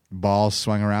balls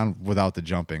swung around without the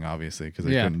jumping, obviously, because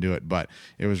they couldn't do it. But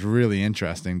it was really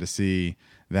interesting to see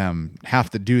them have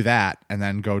to do that and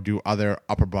then go do other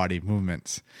upper body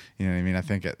movements. You know what I mean? I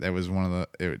think it was one of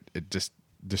the it just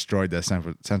destroyed the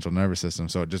central nervous system,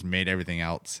 so it just made everything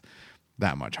else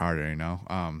that much harder, you know.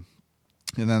 And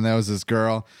then there was this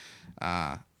girl.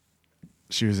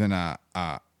 She was in it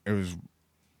was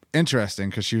interesting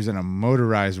because she was in a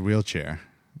motorized wheelchair.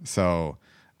 So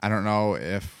I don't know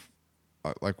if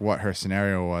like what her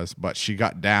scenario was, but she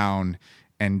got down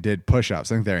and did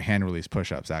push-ups. I think they're hand release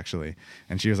push-ups actually.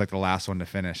 And she was like the last one to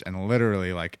finish. And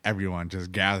literally like everyone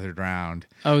just gathered around.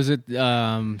 Oh, is it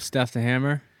Steph the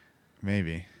Hammer?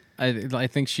 Maybe. I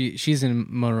think she's in a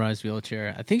motorized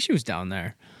wheelchair. I think she was down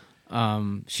there.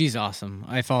 She's awesome.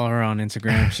 I follow her on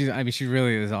Instagram. She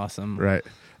really is awesome. Right.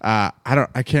 I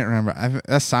can't remember.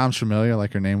 That sounds familiar,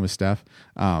 like her name was Steph.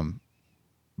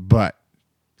 But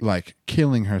like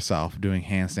killing herself doing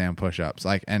handstand push-ups,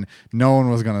 like, and no one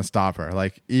was gonna stop her.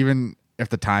 Like even if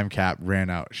the time cap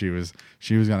ran out, she was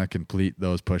gonna complete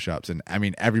those push-ups. And I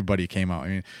mean, everybody came out. I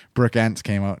mean, Brooke Entz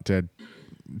came out to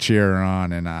cheer her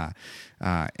on, and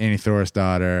Annie Thor's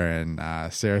daughter and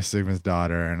Sarah Sigma's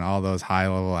daughter and all those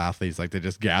high-level athletes, like they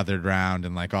just gathered around,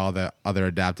 and like all the other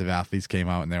adaptive athletes came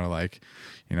out and they were like,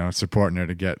 supporting her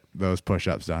to get those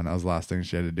push-ups done. That was the last thing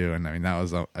she had to do. And I mean, that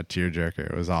was a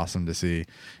tearjerker. It was awesome to see,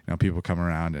 people come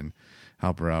around and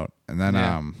help her out. And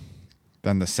then,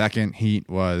 then the second heat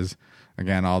was,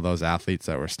 again, all those athletes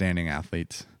that were standing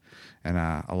athletes. and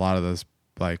a lot of those,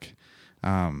 like,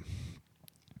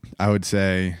 I would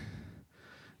say,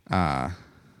 there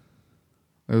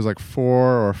was like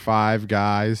 4 or 5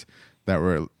 guys that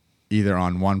were either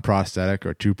on one prosthetic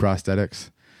or 2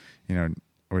 prosthetics,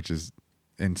 which is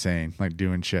insane. Like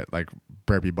doing shit like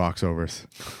burpee box overs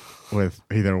with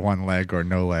either one leg or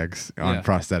no legs on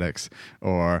prosthetics.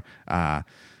 Or I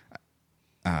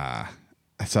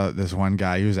saw this one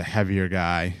guy, he was a heavier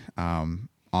guy,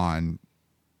 on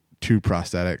 2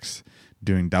 prosthetics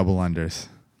doing double unders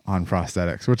on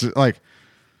prosthetics, which is like,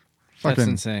 that's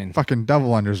insane. Fucking double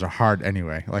unders are hard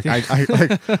anyway. Like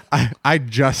I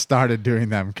just started doing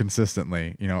them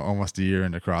consistently, almost a year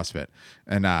into CrossFit,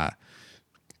 and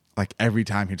like every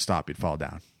time he'd stop, he'd fall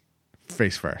down,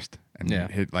 face first, and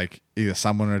he'd like either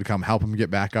someone would come help him get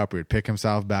back up, or he'd pick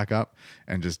himself back up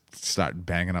and just start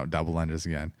banging out double unders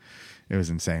again. It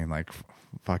was insane. Like,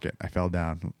 fuck it, I fell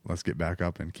down. Let's get back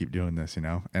up and keep doing this,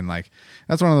 And like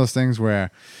that's one of those things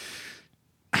where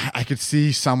I could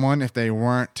see someone, if they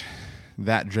weren't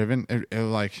that driven, it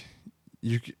was like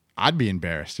I'd be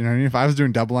embarrassed. You know what I mean? If I was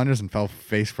doing double unders and fell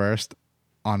face first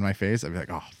on my face, I'd be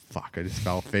like, oh fuck, I just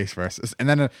fell face first, and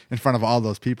then in front of all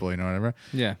those people, whatever.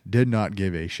 Yeah. Did not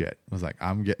give a shit. I was like,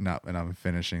 I'm getting up and I'm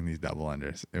finishing these double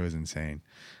unders. It was insane.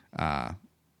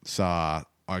 Saw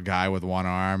a guy with one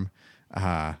arm,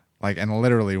 and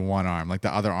literally one arm. Like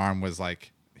the other arm was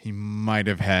like, he might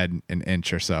have had an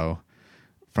inch or so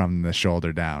from the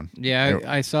shoulder down. Yeah,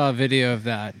 I saw a video of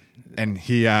that. And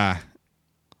he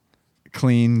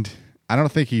cleaned, I don't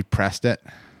think he pressed it.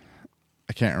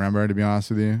 I can't remember, to be honest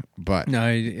with you. But no,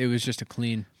 it was just a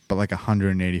clean. But like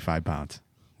 185 pounds,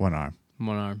 one arm.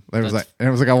 One arm. It was like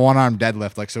a one arm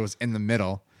deadlift, like, so it was in the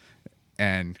middle,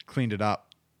 and cleaned it up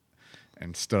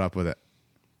and stood up with it.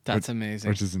 That's amazing.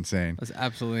 Which is insane. That's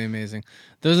absolutely amazing.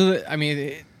 Those are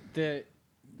the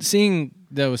seeing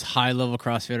those high level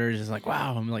CrossFitters is like,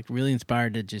 wow, I'm like really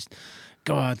inspired to just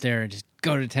go out there and just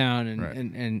go to town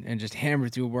and just hammer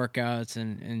through workouts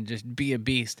and just be a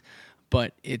beast.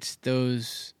 But it's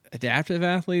those adaptive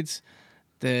athletes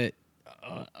that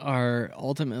are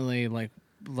ultimately like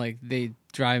they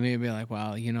drive me to be like,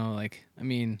 wow, I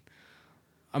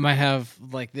might have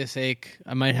like this ache.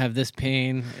 I might have this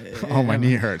pain. Oh, my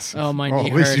knee hurts. Oh, my knee hurts.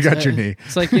 At least you got your knee.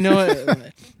 It's like,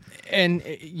 what? And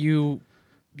you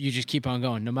just keep on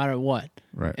going no matter what.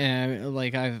 Right. And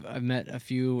like I've met a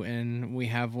few, and we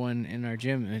have one in our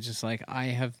gym, and it's just like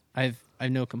I've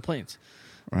no complaints.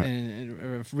 Right. And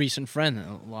a recent friend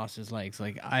that lost his legs,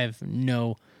 like I have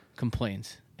no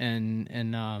complaints. And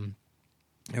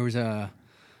there was a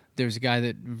guy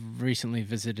that recently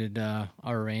visited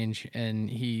our range, and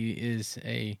he is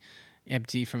a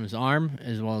amputee from his arm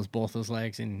as well as both his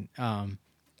legs, and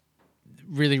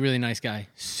really, really nice guy,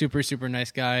 super, super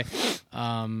nice guy.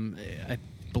 I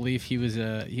believe he was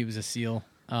a SEAL,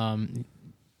 and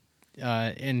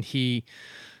he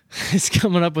is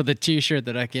coming up with a T-shirt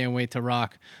that I can't wait to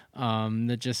rock.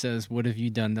 That just says, "What have you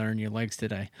done to earn your legs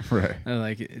today?" Right.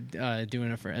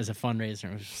 Doing it as a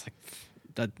fundraiser. It was just like,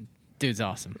 that dude's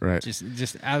awesome. Right.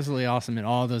 Just absolutely awesome. And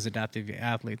all those adaptive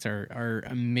athletes are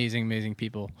amazing, amazing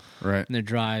people. Right. And their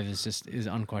drive is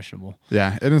unquestionable.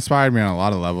 Yeah, it inspired me on a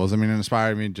lot of levels. I mean, it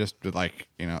inspired me just to like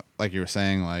you were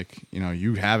saying, like,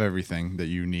 you have everything that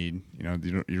you need.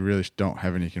 You really don't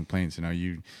have any complaints.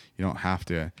 You don't have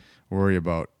to worry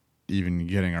about even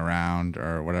getting around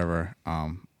or whatever.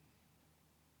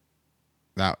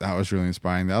 That was really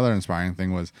inspiring. The other inspiring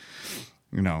thing was,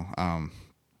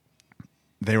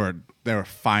 they were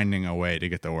finding a way to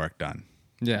get the work done.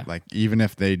 Yeah. Like, even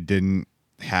if they didn't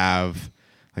have,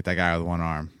 like that guy with one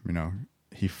arm,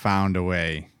 he found a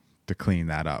way to clean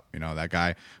that up. That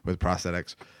guy with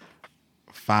prosthetics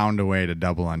found a way to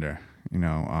double under.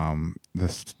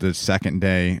 The second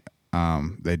day,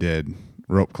 they did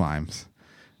rope climbs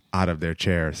out of their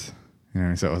chairs.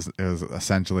 So it was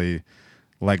essentially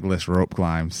legless rope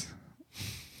climbs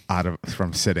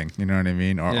from sitting, you know what I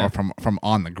mean? Or from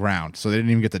on the ground. So they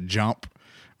didn't even get to jump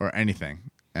or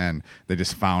anything. And they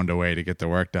just found a way to get the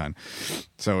work done.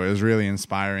 So it was really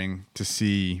inspiring to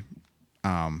see,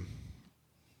 to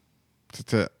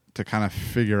kind of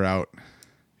figure out,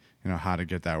 how to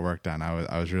get that work done.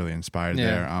 I was really inspired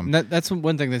there. That's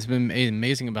one thing that's been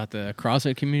amazing about the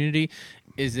CrossFit community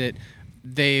is that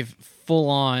they've full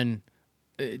on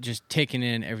just taken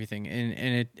in everything,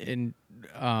 and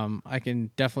I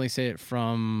can definitely say it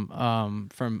from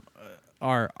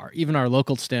our even our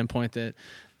local standpoint that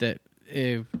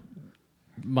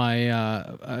my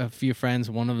a few friends,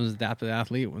 one of them is adaptive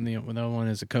athlete, when the other one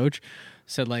is a coach,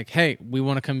 said like, hey, we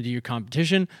want to come to your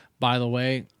competition. By the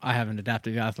way, I have an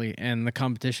adaptive athlete, and the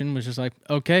competition was just like,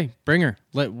 okay, bring her.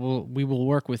 We will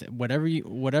work with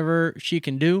whatever she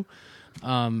can do,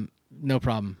 no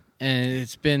problem. And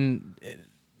it's been,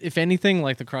 if anything,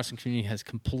 like the CrossFit community has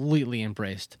completely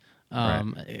embraced,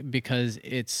 because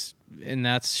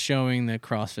that's showing that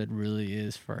CrossFit really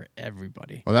is for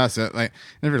everybody. Well, that's it. Like,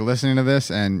 if you're listening to this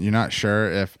and you're not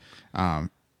sure if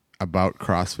about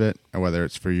CrossFit or whether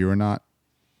it's for you or not,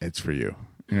 it's for you.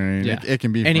 You know what I mean? Yeah. It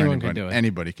can be Anyone for anybody. can do it.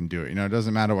 Anybody can do it. You know, it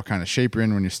doesn't matter what kind of shape you're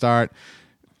in when you start.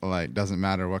 Like, doesn't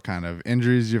matter what kind of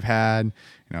injuries you've had.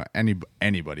 You know,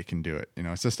 anybody can do it. You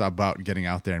know, it's just about getting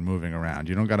out there and moving around.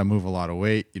 You don't got to move a lot of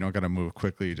weight. You don't got to move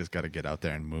quickly. You just got to get out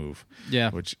there and move.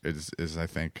 Yeah, which is I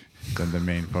think the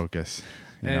main focus.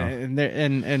 You know?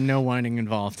 and no whining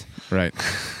involved. Right.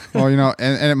 Well, you know,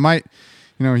 and it might,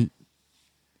 you know,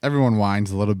 everyone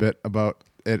whines a little bit about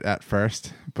it at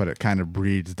first, but it kind of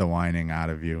breeds the whining out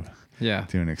of you. Yeah.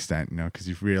 To an extent, you know, because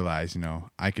you realize, you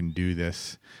know, I can do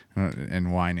this,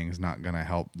 and whining is not going to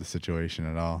help the situation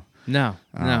at all. No.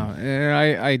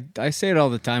 And I say it all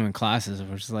the time in classes,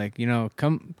 which is like, you know,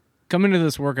 come into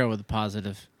this workout with a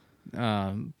positive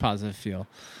feel.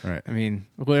 Right. I mean,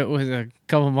 what was a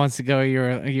couple of months ago,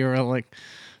 you were like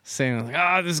saying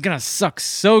like, this is gonna suck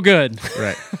so good.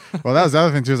 Right. Well, that was the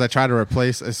other thing too, is I try to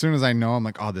replace, as soon as I know, I'm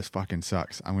like, oh, this fucking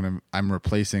sucks, I'm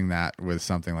replacing that with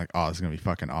something like, oh, this is gonna be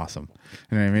fucking awesome.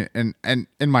 You know what I mean? And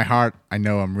in my heart, I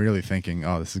know I'm really thinking,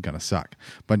 oh, this is gonna suck,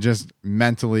 but just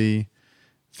mentally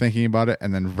thinking about it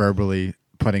and then verbally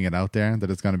putting it out there that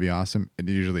it's gonna be awesome, it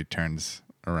usually turns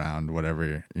around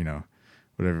whatever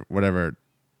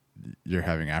you're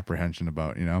having apprehension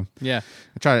about, you know? Yeah.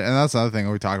 And that's the other thing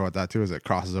we talk about that too, is it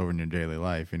crosses over in your daily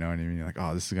life, you know what I mean? You're like,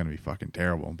 oh, this is going to be fucking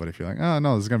terrible. But if you're like, oh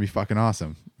no, this is going to be fucking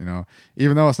awesome, you know,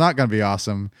 even though it's not going to be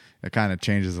awesome, it kind of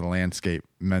changes the landscape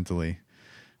mentally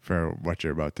for what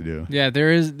you're about to do. Yeah.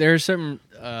 There's some,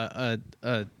 I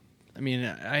mean,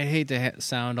 I hate to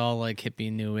sound all like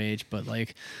hippie new age, but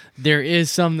like there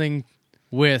is something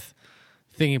with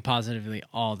thinking positively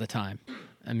all the time.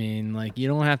 I mean, like, you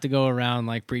don't have to go around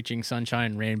like preaching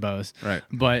sunshine and rainbows, right?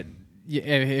 But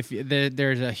if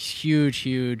there's a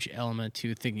huge element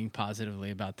to thinking positively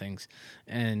about things,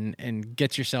 and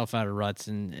get yourself out of ruts,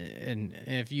 and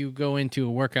if you go into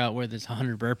a workout where there's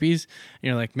 100 burpees,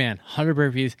 you're like, man, 100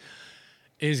 burpees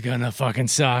is gonna fucking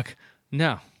suck.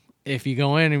 No, if you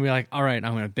go in and be like, all right,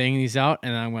 I'm gonna bang these out,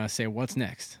 and I'm gonna say what's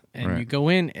next. And you go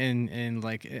in and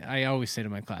like I always say to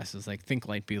my classes, like, think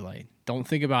light, be light. Don't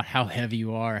think about how heavy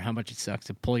you are, how much it sucks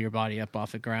to pull your body up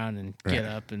off the ground and get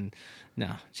up. And no,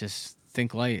 just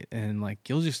think light, and like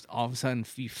you'll just all of a sudden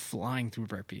be flying through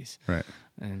burpees. Right.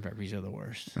 And burpees are the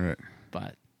worst. Right.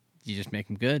 But you just make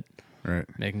them good. Right.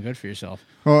 Make them good for yourself.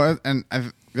 Well, and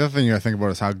the other thing you got to think about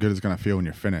is how good it's going to feel when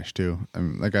you're finished too. I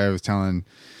mean, like I was telling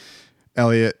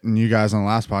Elliot and you guys on the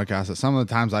last podcast, that some of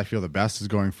the times I feel the best is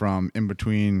going from in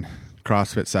between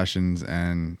CrossFit sessions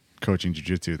and coaching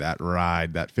jiu-jitsu, that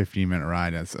 15-minute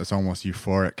ride. It's almost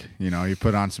euphoric. You know, you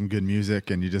put on some good music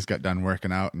and you just got done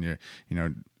working out, and you're, you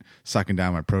know, sucking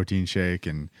down my protein shake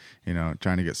and, you know,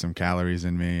 trying to get some calories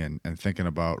in me, and thinking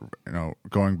about, you know,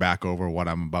 going back over what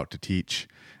I'm about to teach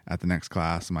at the next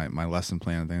class, my lesson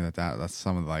plan and things like that. That's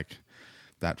some of like,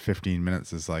 that 15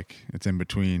 minutes is like, it's in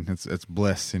between. It's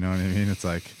bliss, you know what I mean? It's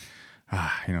like,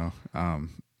 you know,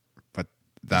 but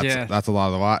that's a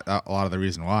lot of the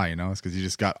reason why, you know, it's because you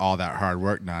just got all that hard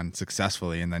work done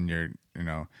successfully, and then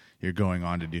you're going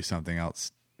on to do something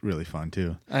else really fun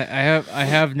too. I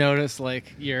have noticed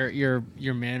like your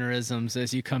mannerisms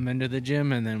as you come into the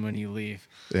gym and then when you leave.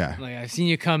 Yeah. Like I've seen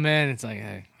you come in, it's like,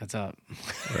 hey, what's up?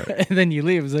 Right. And then you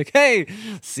leave, it's like, hey,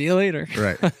 see you later.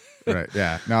 Right. Right.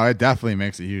 Yeah. No, it definitely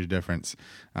makes a huge difference.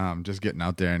 Just getting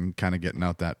out there and kind of getting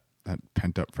out that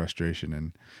pent up frustration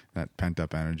and that pent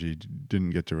up energy. Didn't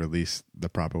get to release the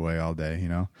proper way all day, you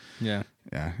know? Yeah.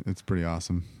 Yeah. It's pretty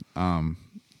awesome.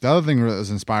 The other thing that was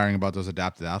inspiring about those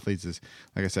adapted athletes is,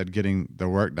 like I said, getting the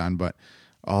work done, but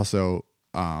also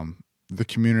the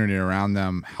community around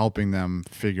them, helping them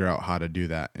figure out how to do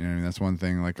that. You know what I mean? That's one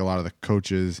thing like a lot of the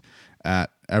coaches at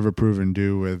Everproven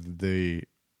do with the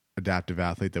adaptive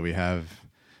athlete that we have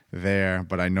there,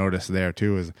 but I noticed there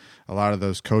too is a lot of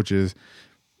those coaches,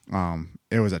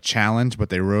 it was a challenge, but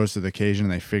they rose to the occasion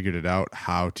and they figured it out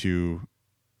how to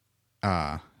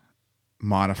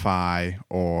modify,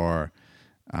 or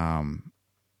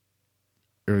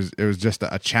it was just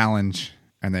a challenge,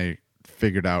 and they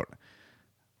figured out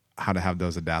how to have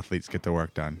those athletes get the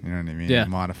work done. You know what I mean? Yeah.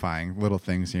 Modifying little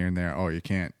things here and there. Oh, you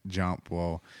can't jump.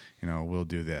 Well, we'll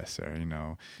do this, or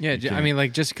Yeah, you I can't- mean,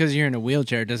 like, just because you're in a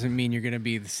wheelchair doesn't mean you're going to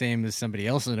be the same as somebody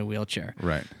else in a wheelchair.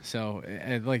 right, So,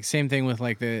 like, same thing with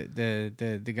like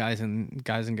the guys and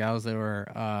gals that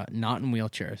were not in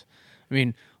wheelchairs. I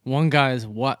mean, one guy's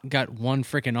got one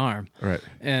freaking arm, right,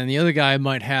 and the other guy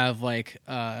might have like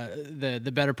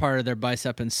the better part of their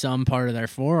bicep and some part of their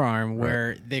forearm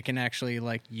where they can actually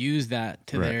like use that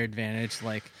to their advantage.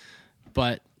 Like,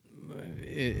 but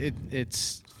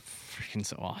it's freaking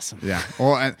so awesome. yeah.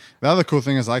 Well, and the other cool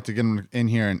thing is I like to get him in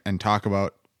here and talk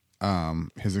about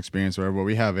his experience. Where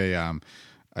we have a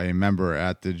member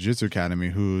at the Jiu-Jitsu Academy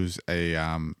who's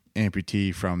a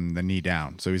amputee from the knee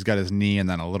down. So he's got his knee and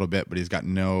then a little bit, but he's got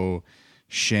no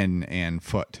shin and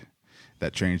foot,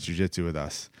 that trains jiu-jitsu with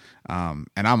us. And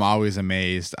I'm always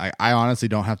amazed. I honestly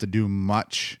don't have to do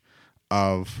much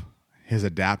of his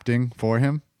adapting for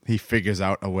him. He figures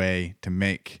out a way to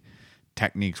make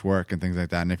techniques work and things like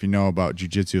that. And if you know about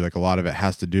jiu-jitsu, like a lot of it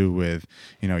has to do with,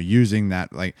 using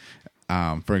that, like,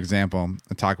 for example,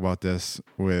 I talk about this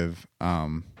with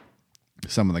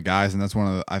some of the guys, and that's one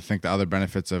of I think the other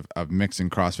benefits of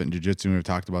mixing CrossFit and jiu-jitsu, and we've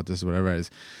talked about this, whatever,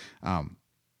 is and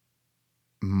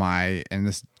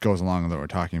this goes along with what we're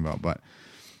talking about, but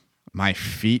my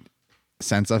feet,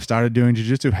 since I've started doing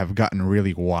jiu-jitsu, have gotten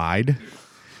really wide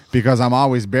because I'm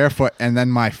always barefoot, and then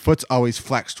my foot's always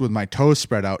flexed with my toes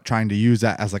spread out, trying to use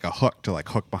that as like a hook to like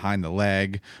hook behind the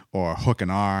leg or hook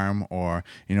an arm or,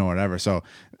 whatever. So,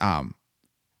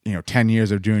 10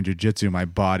 years of doing jiu-jitsu, my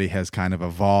body has kind of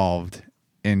evolved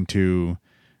into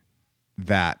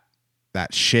that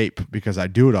shape because I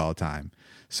do it all the time.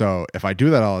 So if I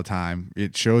do that all the time,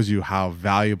 it shows you how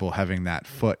valuable having that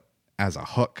foot as a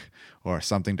hook or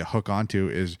something to hook onto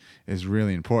is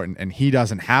really important. And he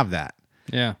doesn't have that.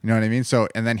 Yeah. You know what I mean? So,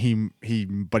 and then he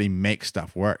makes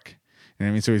stuff work. You know what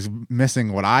I mean? So he's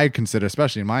missing what I consider,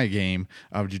 especially in my game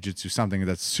of jiu-jitsu, something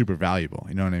that's super valuable.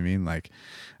 You know what I mean? Like,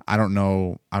 I don't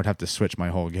know. I would have to switch my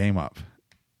whole game up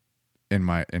in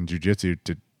jiu-jitsu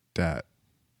to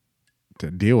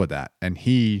deal with that. And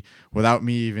he, without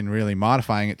me even really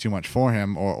modifying it too much for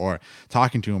him or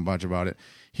talking to him a bunch about it,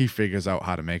 he figures out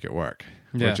how to make it work,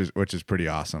 which is pretty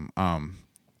awesome. And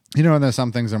there's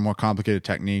some things that are more complicated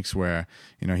techniques where,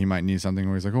 he might need something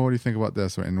where he's like, oh, what do you think about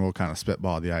this? And we'll kind of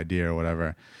spitball the idea or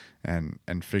whatever and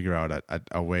figure out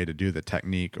a way to do the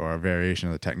technique or a variation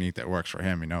of the technique that works for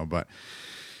him, but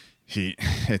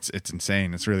it's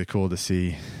insane. It's really cool to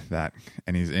see that.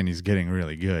 And he's getting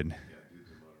really good.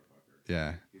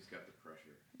 Yeah. He's got the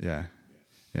pressure. Yeah.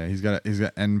 Yeah, he's got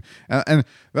and the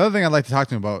other thing I'd like to talk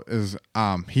to him about is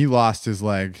he lost his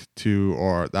leg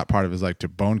or that part of his leg to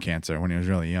bone cancer when he was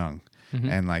really young. Mm-hmm.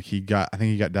 And like I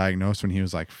think he got diagnosed when he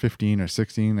was like 15 or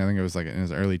 16. I think it was like in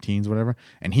his early teens, whatever.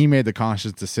 And he made the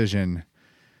conscious decision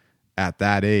at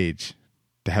that age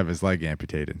to have his leg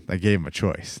amputated. They gave him a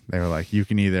choice. They were like, you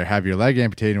can either have your leg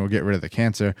amputated and we'll get rid of the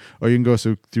cancer, or you can go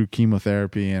through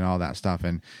chemotherapy and all that stuff,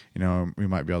 and we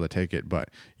might be able to take it, but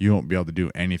you won't be able to do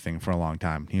anything for a long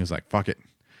time. He was like, fuck it,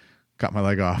 cut my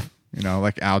leg off.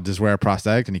 Like, I'll just wear a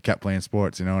prosthetic, and he kept playing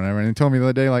sports, whatever. And he told me the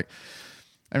other day, like,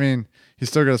 I mean, he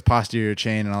still got his posterior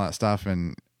chain and all that stuff,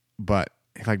 but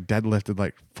he like deadlifted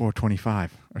like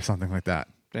 425 or something like that.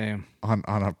 Damn. On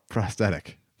a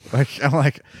prosthetic. Like, I'm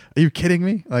like, are you kidding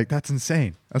me? Like, that's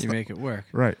insane. That's Make it work.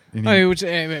 Right. Which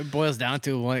it boils down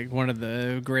to like one of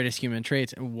the greatest human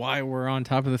traits and why we're on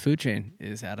top of the food chain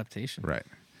is adaptation. Right.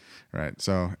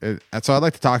 So I'd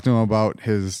like to talk to him about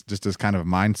his kind of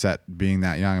mindset being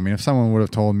that young. I mean, if someone would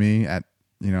have told me at,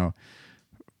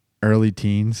 early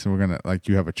teens, we're going to, like,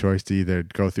 you have a choice to either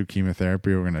go through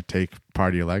chemotherapy or we're going to take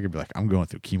part of your leg, I'd be like, I'm going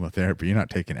through chemotherapy. You're not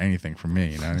taking anything from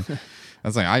me. What I mean?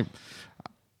 That's like,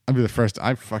 I'd be the first.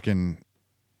 I've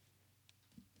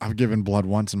given blood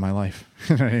once in my life.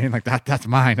 You know what I mean? Like, that's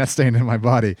mine. That's staying in my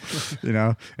body.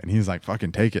 And he's like,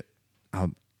 fucking take it.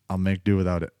 I'll make do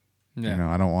without it. Yeah.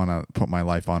 I don't want to put my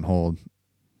life on hold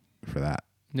for that.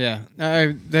 Yeah.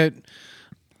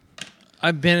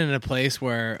 I've been in a place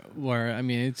where I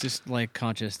mean, it's just like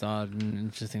conscious thought, and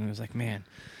it's just thinking, it was like, man,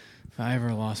 if I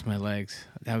ever lost my legs,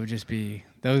 that would be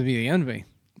the end of me.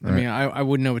 Right. I mean, I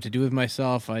wouldn't know what to do with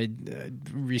myself.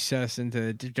 I'd recess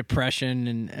into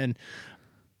depression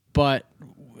but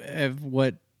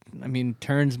what I mean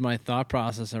turns my thought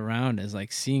process around is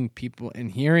like seeing people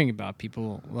and hearing about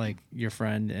people like your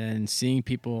friend and seeing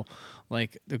people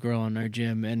like the girl in our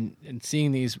gym and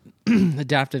seeing these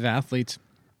adaptive athletes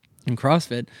in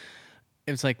CrossFit.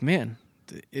 It's like, man,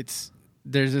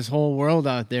 there's this whole world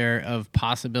out there of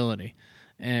possibility.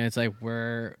 And it's like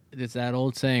it's that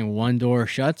old saying, one door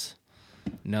shuts,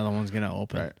 another one's going to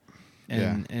open. Right.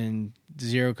 and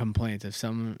zero complaints. If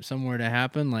somewhere to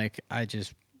happen, like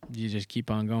you just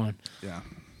keep on going. Yeah,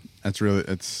 that's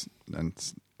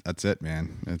it,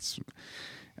 man.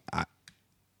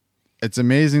 It's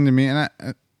amazing to me, and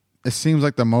it seems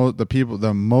like the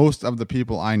most of the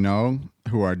people I know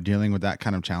who are dealing with that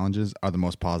kind of challenges are the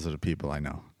most positive people I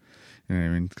know. You know what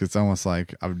I mean? 'Cause it's almost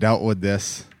like I've dealt with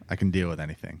this, I can deal with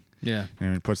anything. Yeah, You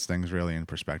know, it puts things really in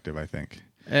perspective, I think.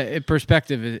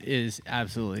 Perspective is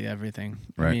absolutely everything.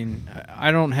 Right. I mean,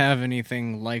 I don't have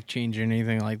anything life-changing,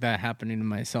 anything like that happening to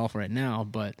myself right now,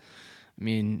 but I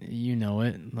mean, you know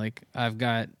it. Like, I've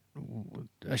got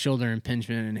a shoulder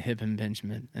impingement and a hip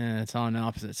impingement, and it's on the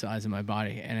opposite sides of my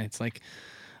body, and it's like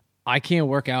I can't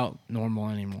work out normal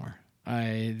anymore.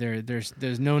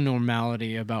 There's no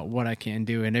normality about what I can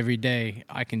do, and every day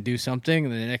I can do something,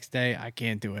 and the next day I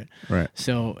can't do it. Right.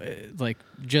 So, like,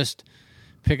 just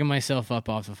picking myself up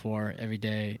off the floor every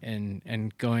day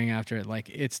and going after it, like,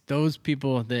 it's those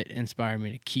people that inspire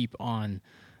me to keep on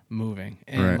moving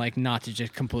and Right. like not to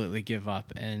just completely give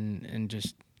up and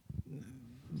just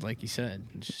like you said,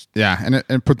 just Yeah, and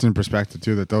it puts in perspective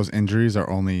too that those injuries are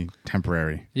only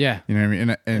temporary. yeah. You know what I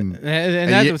mean? And And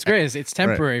that's what's great is it's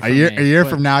temporary. right. For A me, year but-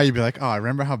 from now, you'd be like, "Oh, I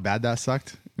remember how bad that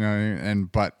sucked." You know what I mean?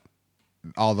 But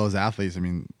all those athletes, I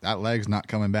mean, that leg's not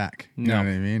coming back. You know No.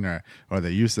 what I mean? Or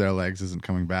the use of their legs isn't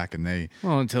coming back, and they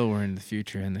well, until we're in the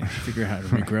future and they figure out how to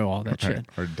regrow all that shit.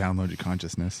 or download your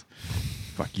consciousness.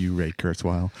 Fuck you, Ray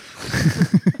Kurzweil.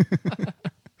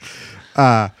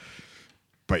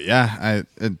 But yeah,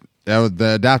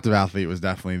 the adaptive athlete was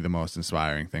definitely the most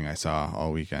inspiring thing I saw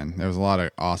all weekend. There was a lot of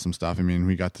awesome stuff. I mean,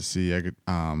 we got to see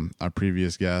our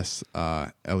previous guest,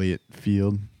 Elliot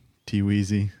Field, T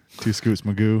Weezy, Two Scoots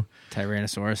Magoo.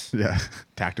 Tyrannosaurus. Yeah,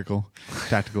 tactical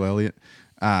Elliot.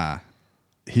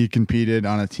 He competed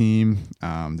on a team.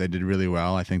 They did really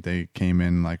well. I think they came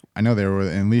in I know they were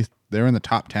in the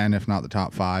top 10, if not the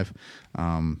top 5.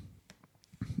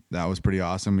 That was pretty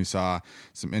awesome. We saw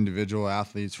some individual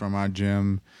athletes from our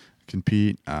gym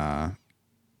compete.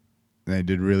 They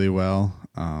did really well.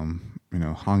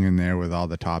 Hung in there with all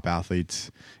the top athletes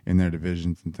in their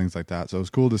divisions and things like that. So it was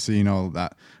cool to see,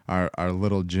 that our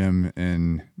little gym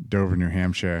in Dover, New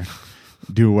Hampshire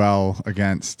do well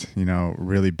against,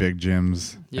 really big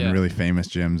gyms Yeah. and really famous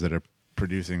gyms that are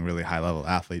producing really high level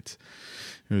athletes.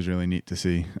 It was really neat to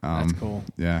see. That's cool.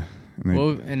 Yeah. And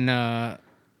Well, and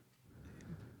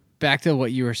back to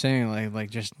what you were saying, like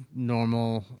just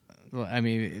normal. I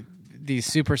mean, these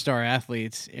superstar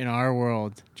athletes in our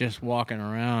world, just walking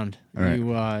around, Right.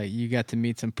 you got to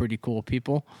meet some pretty cool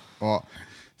people. Well,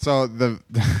 so the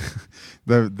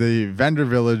vendor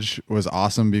village was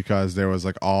awesome because there was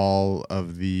all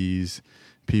of these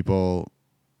people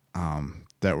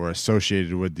that were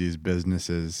associated with these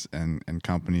businesses and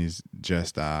companies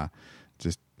just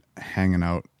hanging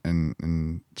out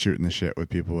and shooting the shit with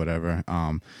people, whatever.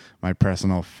 My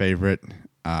personal favorite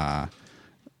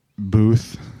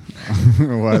booth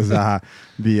was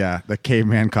the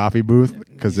Caveman Coffee booth,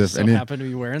 because You if so any happen to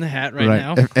be wearing the hat right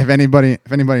now. if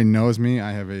anybody knows me,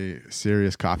 I have a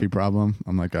serious coffee problem.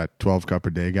 I'm like a 12 cup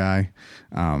a day guy.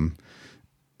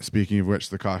 Speaking of which,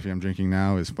 the coffee I'm drinking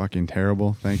now is fucking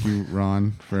terrible. Thank you,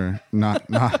 Ron, for not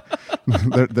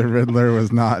the Riddler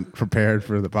was not prepared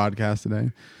for the podcast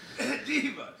today.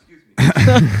 Diva,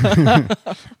 excuse me.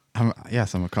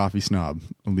 I'm a coffee snob,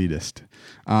 elitist.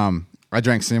 I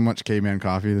drank so much Caveman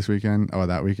coffee this weekend. Oh,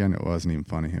 that weekend it wasn't even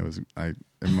funny.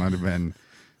 It might have been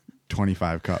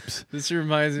 25 cups. This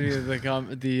reminds me of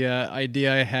the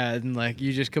idea I had, and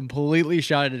you just completely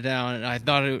shot it down. And I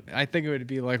think it would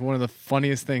be one of the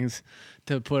funniest things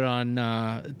to put on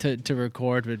to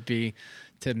record would be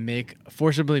to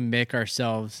forcibly make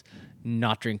ourselves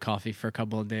not drink coffee for a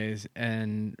couple of days,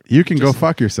 and You can go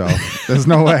fuck yourself. There's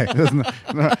no way. There's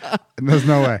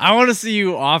no way. I want to see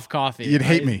you off coffee. You'd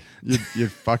hate me.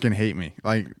 You'd fucking hate me.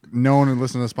 No one would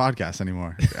listen to this podcast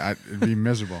anymore. It'd be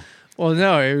miserable. Well,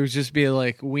 no, it would just be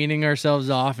weaning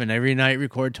ourselves off, and every night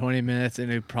record 20 minutes,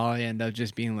 and it'd probably end up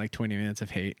just being 20 minutes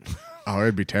of hate. Oh,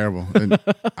 it'd be terrible.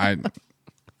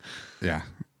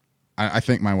 I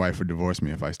think my wife would divorce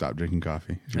me if I stopped drinking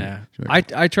coffee. Yeah, She'd be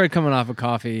like, I tried coming off of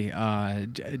coffee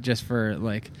just for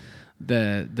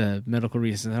the medical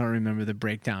reasons. I don't remember the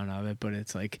breakdown of it, but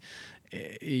it's I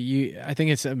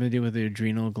think it's something to do with the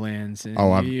adrenal glands. And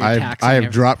I have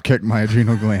drop kicked my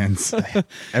adrenal glands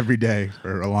every day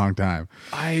for a long time.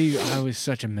 I was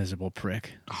such a miserable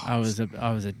prick. I was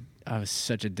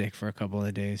such a dick for a couple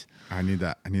of days. I need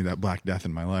that Black Death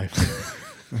in my life.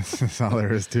 That's all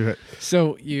there is to it.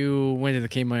 So you went to the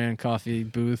Caveman Coffee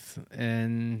booth,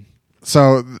 and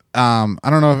So I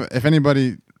don't know if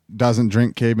anybody doesn't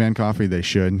drink Caveman coffee, they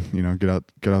should. You know, get out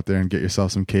there and get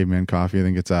yourself some Caveman coffee. I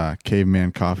think it's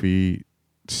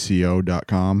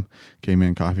cavemancoffeeco.com,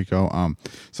 Caveman Coffee Co.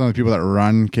 Some of the people that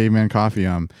run Caveman Coffee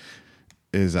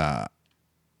is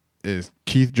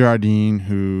Keith Jardine,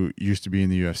 who used to be in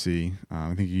the UFC.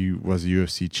 I think he was a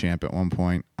UFC champ at one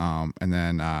point. And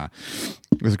then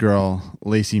this girl,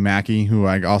 Lacey Mackey, who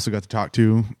I also got to talk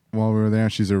to while we were there.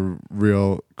 She's a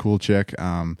real cool chick.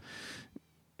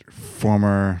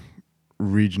 Former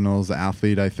regionals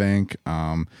athlete, I think.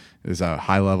 Is a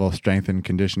high-level strength and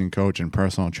conditioning coach and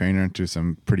personal trainer to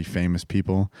some pretty famous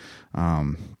people.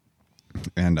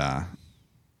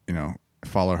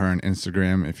 Follow her on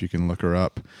Instagram if you can look her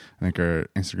up. I think her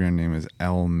Instagram name is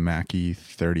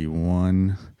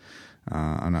lmackey31.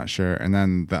 I'm not sure. And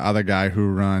then the other guy who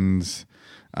runs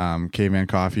Caveman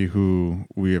Coffee, who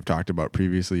we have talked about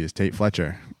previously, is Tate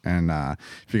Fletcher. And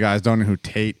if you guys don't know who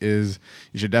Tate is,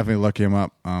 you should definitely look him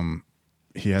up.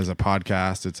 He has a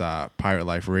podcast. It's Pirate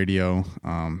Life Radio.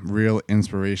 Real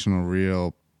inspirational,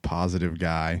 real positive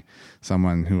guy.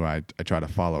 Someone who I try to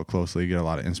follow closely, get a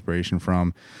lot of inspiration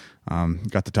from.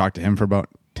 Got to talk to him for about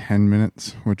 10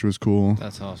 minutes, which was cool.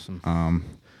 That's awesome.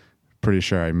 Pretty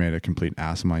sure I made a complete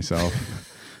ass of myself.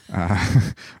 I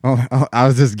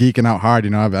was just geeking out hard. You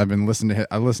know, I've been listening to.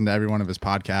 I listened to every one of his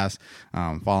podcasts.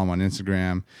 Follow him on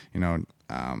Instagram. You know,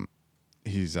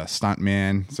 he's a stunt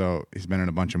man, so he's been in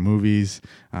a bunch of movies.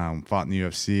 Fought in the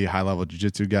UFC. High level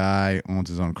jiu-jitsu guy. Owns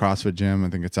his own CrossFit gym. I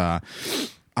think it's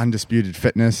Undisputed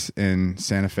Fitness in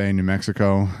Santa Fe, New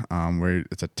Mexico, where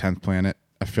it's a 10th Planet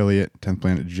affiliate, 10th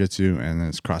Planet Jiu-Jitsu, and then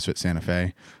it's CrossFit Santa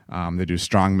Fe. They do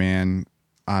strongman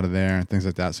out of there and things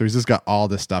like that. So he's just got all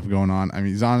this stuff going on. I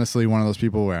mean, he's honestly one of those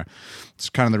people where it's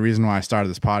kind of the reason why I started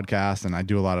this podcast, and I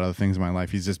do a lot of other things in my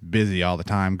life. He's just busy all the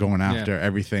time going after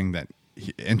everything that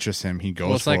interests him. He goes for it.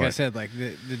 Well, it's like I said, like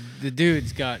the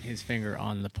dude's got his finger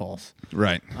on the pulse.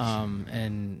 Right.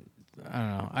 And I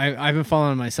don't know. I've been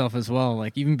following myself as well.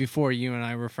 Like even before you and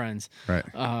I were friends. Right.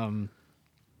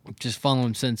 Just follow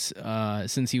him since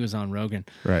he was on Rogan.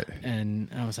 Right. And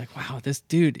I was like, wow, this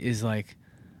dude is like,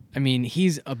 I mean,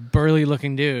 he's a burly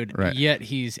looking dude, right, yet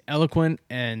he's eloquent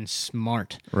and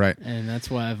smart. Right. And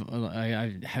that's why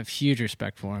I have huge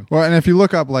respect for him. Well, and if you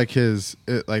look up like and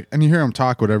you hear him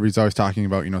talk, whatever, he's always talking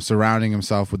about, you know, surrounding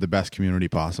himself with the best community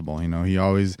possible. You know, he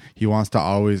wants to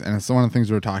always, and it's one of the things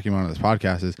we were talking about on this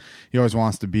podcast is he always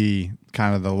wants to be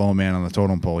kind of the low man on the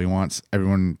totem pole. He wants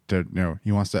everyone to, you know,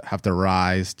 he wants to have to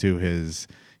rise to his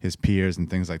peers and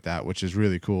things like that, which is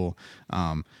really cool.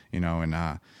 You know,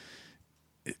 and,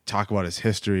 talk about his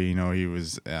history. You know, he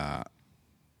was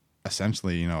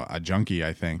essentially, you know, a junkie,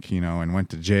 I think, you know, and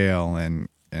went to jail and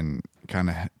kind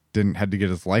of had to get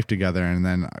his life together. And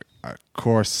then a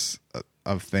course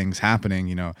of things happening,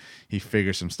 you know, he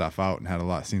figured some stuff out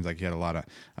and seems like he had a lot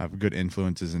of good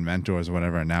influences and mentors or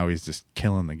whatever. And now he's just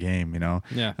killing the game, you know?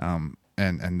 Yeah.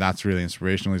 And that's really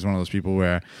inspirational. He's one of those people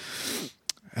where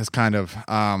has kind of,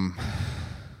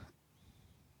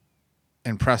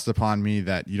 impressed upon me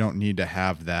that you don't need to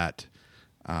have that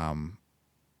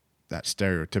that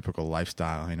stereotypical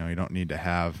lifestyle. You know, you don't need to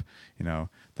have, you know,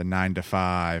 the 9 to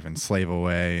 5 and slave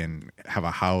away and have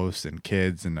a house and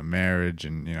kids and a marriage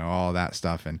and, you know, all that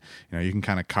stuff. And, you know, you can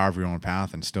kind of carve your own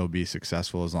path and still be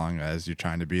successful as long as you're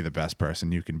trying to be the best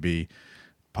person you can be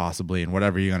possibly. And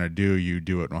whatever you're going to do, you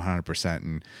do it 100%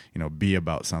 and, you know, be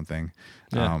about something.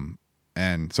 Yeah.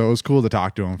 And so it was cool to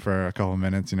talk to him for a couple of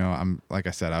minutes. You know, like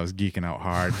I said, I was geeking out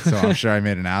hard. So I'm sure I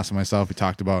made an ass of myself. We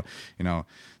talked about, you know,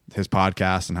 his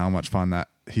podcast and how much fun that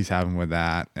he's having with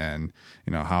that, and,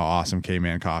 you know, how awesome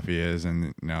Caveman Coffee is.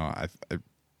 And, you know, I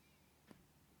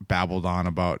babbled on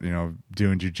about, you know,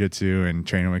 doing jiu-jitsu and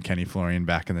training with Kenny Florian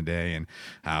back in the day and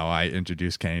how I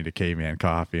introduced Kenny to Caveman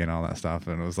Coffee and all that stuff.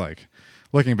 And it was like,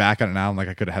 looking back on it now, I'm like,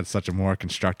 I could have had such a more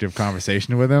constructive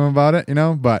conversation with him about it, you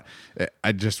know, but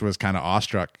I just was kind of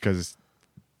awestruck because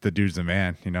the dude's a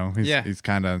man, you know, he's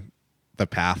kind of the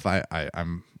path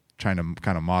I'm trying to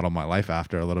kind of model my life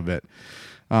after a little bit.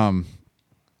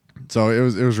 So it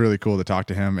was really cool to talk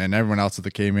to him and everyone else at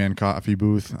the Caveman Coffee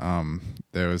booth.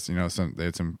 There was, you know, they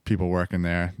had some people working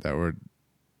there that were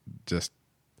just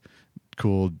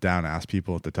cool, down ass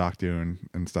people to talk to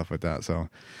and stuff like that. So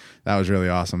that was really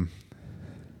awesome.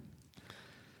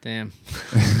 Damn.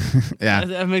 Yeah,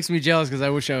 that makes me jealous because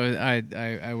I wish I was.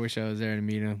 I wish I was there to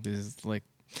meet him. Because like,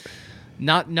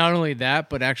 not only that,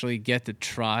 but actually get to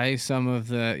try some of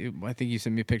the. I think you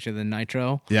sent me a picture of the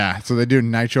nitro. Yeah, so they do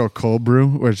nitro cold brew.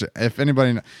 Which, if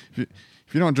you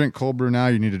don't drink cold brew now,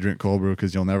 you need to drink cold brew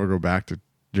because you'll never go back to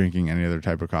drinking any other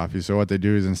type of coffee. So what they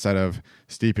do is instead of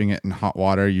steeping it in hot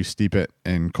water, you steep it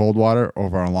in cold water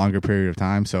over a longer period of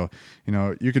time. So,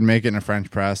 you can make it in a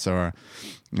French press, or,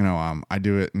 I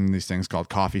do it in these things called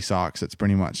coffee socks. It's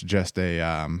pretty much just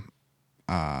a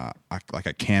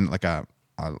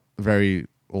very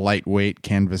lightweight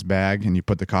canvas bag, and you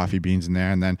put the coffee beans in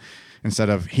there, and then instead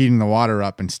of heating the water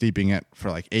up and steeping it for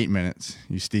like 8 minutes,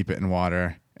 you steep it in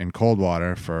cold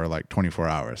water for like 24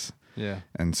 hours. Yeah.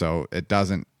 And so it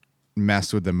doesn't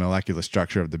mess with the molecular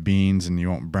structure of the beans, and you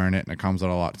won't burn it, and it comes out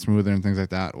a lot smoother and things like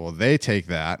that. Well, they take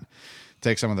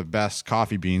some of the best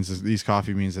coffee beans. These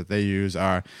coffee beans that they use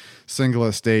are single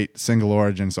estate, single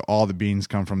origin. So all the beans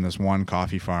come from this one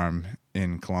coffee farm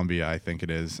in Colombia, I think it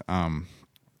is.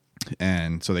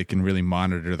 And so they can really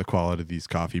monitor the quality of these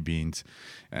coffee beans.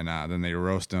 And then they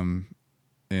roast them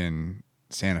in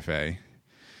Santa Fe,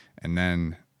 and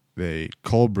then they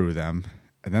cold brew them.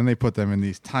 And then they put them in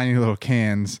these tiny little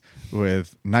cans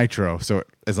with nitro. So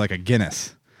it's like a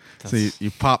Guinness. So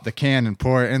you pop the can and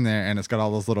pour it in there, and it's got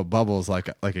all those little bubbles like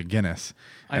a Guinness.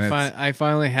 I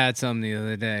finally had some the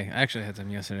other day. I actually had some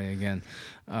yesterday again.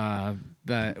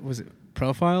 But was it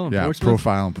Profile in Portsmouth?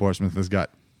 Profile in Portsmouth has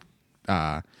got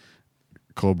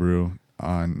cold brew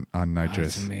on nitrous. Oh,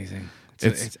 it's amazing.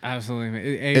 It's absolutely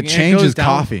amazing. It changes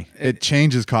coffee. It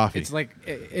changes coffee. It's like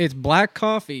it's black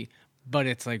coffee, but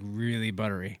it's like really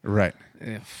buttery. Right.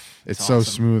 It's so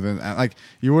awesome. smooth, and like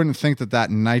you wouldn't think that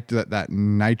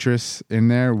nitrous in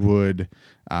there would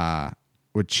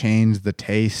change the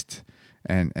taste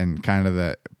and kind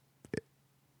of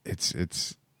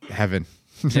it's heaven.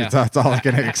 Yeah. That's all I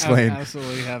can explain.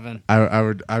 Absolutely heaven. I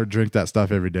would drink that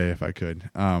stuff every day if I could.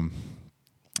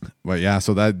 But yeah,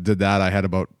 so that did that. I had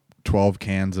about 12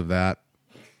 cans of that,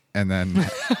 and then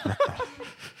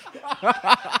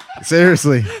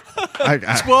seriously,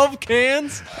 12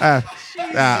 cans.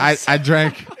 I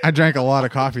drank a lot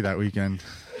of coffee that weekend.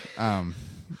 But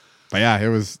yeah, it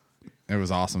was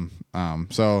awesome.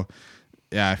 So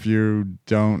yeah, if you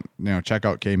don't, check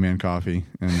out Caveman Coffee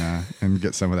and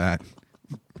get some of that.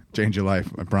 Change your life,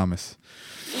 I promise.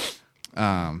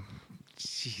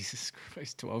 Jesus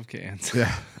Christ, 12 cans.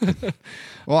 Yeah.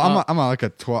 Well, I'm like a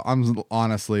 12. I'm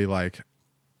honestly like,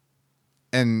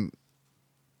 and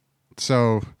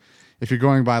so if you're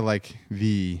going by like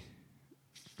the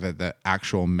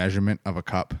actual measurement of a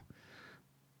cup,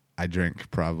 I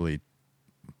drink probably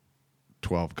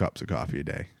 12 cups of coffee a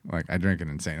day. Like I drink an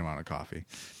insane amount of coffee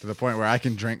to the point where I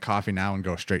can drink coffee now and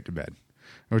go straight to bed,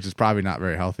 which is probably not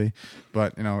very healthy,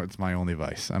 but it's my only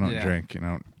vice. I don't drink,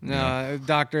 No,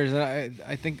 doctors.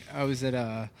 I think I was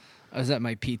at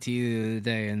my PT the other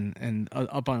day, and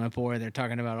up on a board they're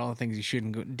talking about all the things you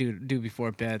shouldn't do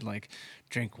before bed, like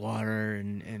drink water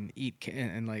and eat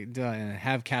and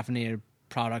have caffeinated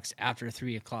products after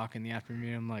 3:00 in the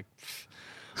afternoon. I'm like,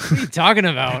 what are you talking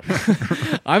about?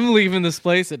 I'm leaving this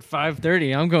place at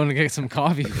 5:30. I'm going to get some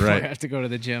coffee before I have to go to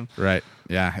the gym. Right.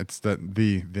 Yeah. It's the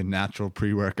natural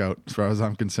pre-workout as far as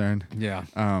I'm concerned. Yeah.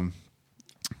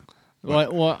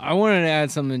 Well, I wanted to add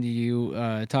something to you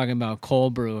talking about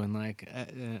cold brew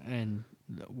and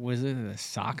was it a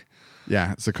sock?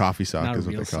 Yeah, it's a coffee sock. Not is a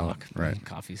what real they call sock, it. Right.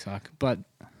 Coffee sock. But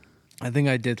I think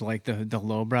I did like the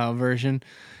lowbrow version,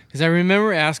 because I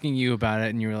remember asking you about it,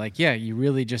 and you were like, "Yeah, you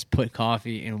really just put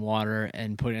coffee in water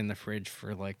and put it in the fridge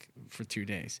for 2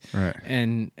 days." Right.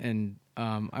 And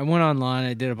I went online,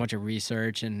 I did a bunch of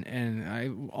research,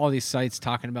 and all these sites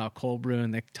talking about cold brew,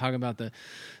 and they talk about the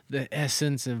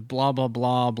essence of blah blah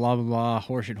blah blah blah blah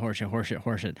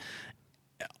horseshit.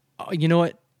 You know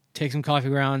what? Take some coffee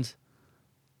grounds,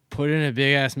 put it in a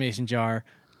big ass mason jar,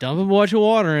 dump a bunch of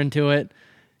water into it,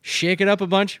 shake it up a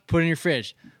bunch, put it in your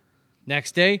fridge.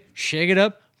 Next day, shake it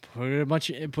up, put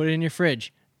it in your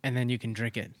fridge, and then you can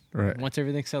drink it. Right. Once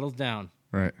everything settles down.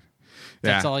 Right.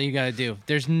 That's all you got to do.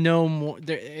 There's no more.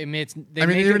 Even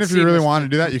if you really want to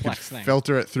do that, you could thing.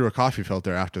 filter it through a coffee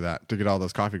filter after that to get all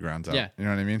those coffee grounds out. Yeah. You know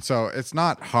what I mean? So it's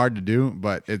not hard to do,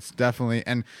 but it's definitely.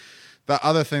 And the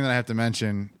other thing that I have to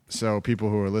mention, so people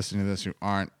who are listening to this who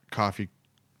aren't coffee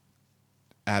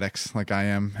addicts like I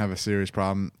am have a serious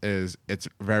problem, is it's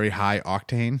very high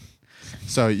octane.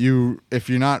 So if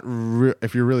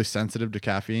you're really sensitive to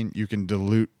caffeine, you can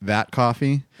dilute that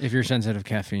coffee. If you're sensitive to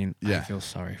caffeine, Yeah. I feel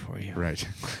sorry for you. Right.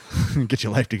 Get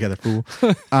your life together, fool.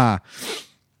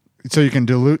 So you can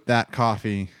dilute that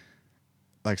coffee.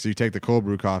 So you take the cold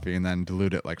brew coffee and then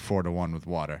dilute it 4-to-1 with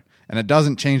water. And it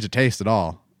doesn't change the taste at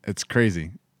all. It's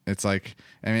crazy. It's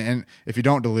and if you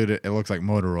don't dilute it, it looks like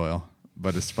motor oil,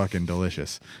 but it's fucking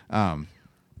delicious.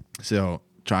 So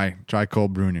try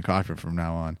cold brewing your coffee from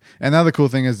now on. And the other cool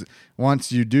thing is,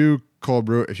 once you do cold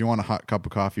brew. If you want a hot cup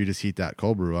of coffee, you just heat that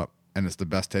cold brew up, and it's the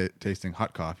best tasting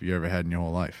hot coffee you ever had in your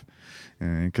whole life.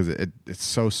 Because it's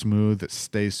so smooth, it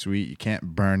stays sweet. You can't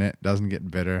burn it. Doesn't get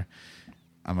bitter.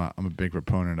 I'm a big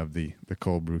proponent of the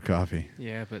cold brew coffee.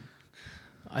 Yeah, but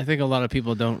I think a lot of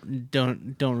people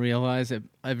don't realize that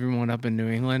everyone up in New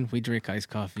England, we drink iced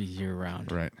coffee year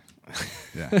round. Right.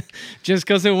 Yeah. Just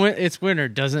because it's winter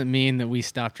doesn't mean that we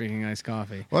stop drinking iced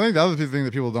coffee. Well, I think the other thing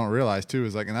that people don't realize too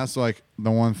is and that's the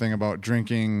one thing about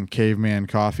drinking caveman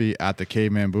coffee at the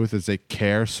caveman booth is they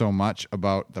care so much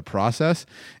about the process.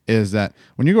 Is that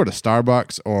when you go to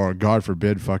Starbucks or God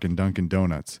forbid fucking Dunkin'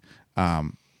 Donuts,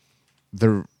 all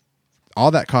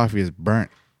that coffee is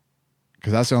burnt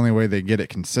because that's the only way they get it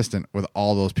consistent with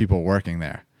all those people working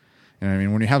there. You know what I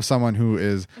mean? When you have someone who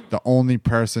is the only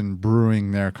person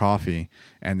brewing their coffee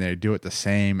and they do it the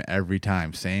same every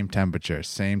time, same temperature,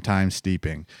 same time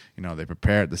steeping, they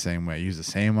prepare it the same way, use the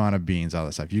same amount of beans, all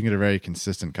that stuff. You can get a very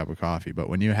consistent cup of coffee. But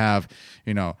when you have,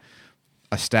 a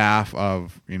staff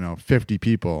of, 50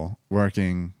 people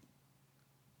working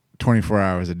 24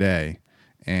 hours a day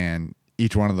and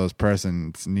each one of those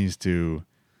persons needs to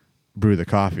brew the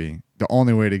coffee, the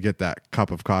only way to get that cup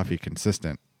of coffee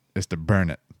consistent is to burn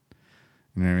it.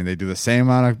 You know what I mean? They do the same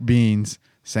amount of beans,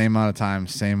 same amount of time,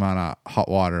 same amount of hot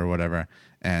water or whatever,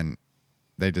 and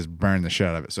they just burn the shit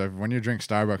out of it. So when you drink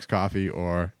Starbucks coffee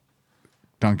or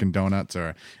Dunkin' Donuts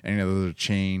or any of those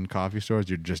chain coffee stores,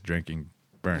 you're just drinking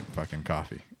burnt fucking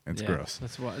coffee. It's gross.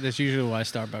 That's usually why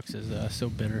Starbucks is so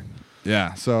bitter.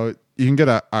 Yeah, so you can get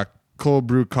a cold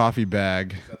brew coffee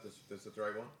bag. That's the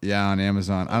right one? Yeah, on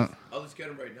Amazon. I'll just get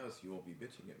them right now so you won't be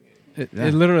bitching at me.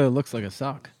 It literally looks like a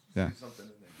sock. Yeah.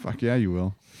 Fuck yeah, you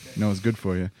will. You know it's good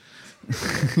for you.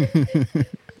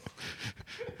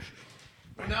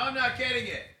 No, I'm not getting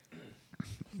it.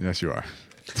 Yes, you are.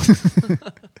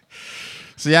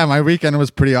 So yeah, my weekend was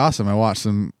pretty awesome. I watched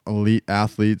some elite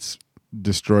athletes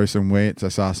destroy some weights. I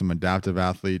saw some adaptive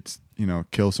athletes,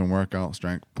 kill some workouts,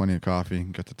 drank plenty of coffee,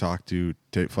 got to talk to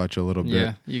Tate Fletcher a little bit.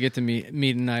 Yeah, you get to meet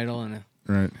an idol and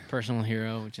a personal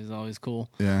hero, which is always cool.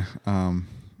 Yeah.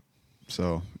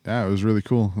 So yeah, it was really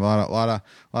cool. A lot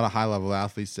of high level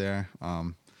athletes there.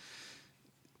 Like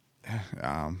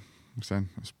I said,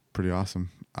 it was pretty awesome.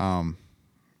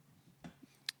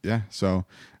 Yeah. So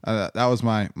that was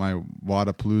my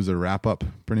Wadapalooza wrap up,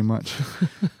 pretty much.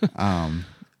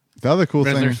 The other cool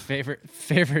Riddler's thing,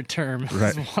 favorite term,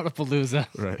 right. is Wadapalooza.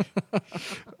 Right.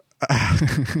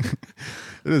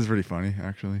 It is pretty funny,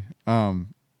 actually.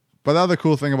 But the other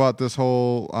cool thing about this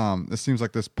whole, it seems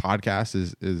like this podcast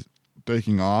is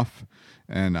taking off,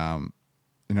 and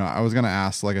I was gonna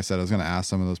ask, like I said,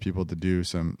 some of those people to do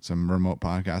some remote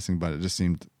podcasting, but it just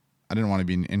seemed I didn't want to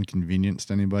be an inconvenience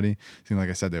to anybody. It seemed like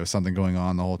I said there was something going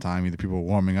on the whole time. Either people were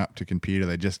warming up to compete, or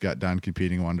they just got done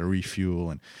competing, wanted to refuel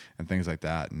and things like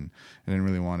that. And I didn't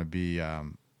really want to be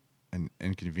an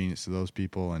inconvenience to those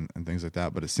people and things like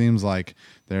that. But it seems like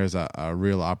there's a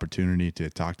real opportunity to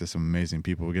talk to some amazing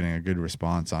people. We're getting a good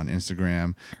response on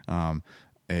Instagram.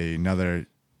 Another,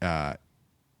 I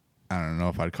don't know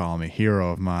if I'd call him a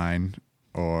hero of mine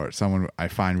or someone I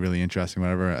find really interesting,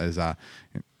 whatever, is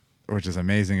which is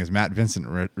amazing, is Matt Vincent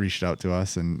reached out to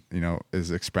us and is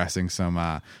expressing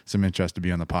some interest to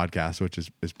be on the podcast, which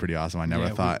is pretty awesome. I never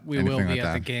thought we anything will like be at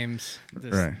that. the games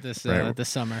this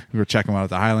summer. We were checking him out at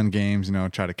the Highland Games,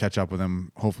 try to catch up with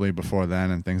him hopefully before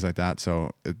then and things like that.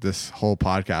 So this whole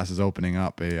podcast is opening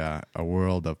up a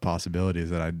world of possibilities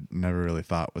that I never really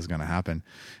thought was going to happen.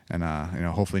 And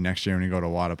hopefully next year when we go to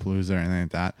Wadapalooza or anything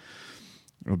like that,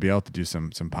 we'll be able to do some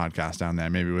podcasts down there,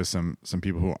 maybe with some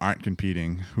people who aren't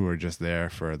competing, who are just there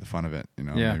for the fun of it.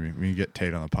 Maybe we can get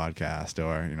Tate on the podcast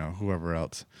or whoever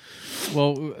else.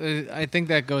 Well, I think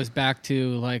that goes back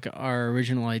to like our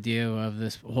original idea of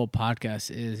this whole podcast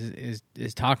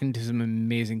is talking to some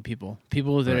amazing people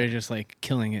that are just like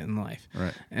killing it in life,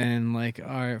 right? And like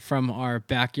from our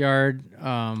backyard,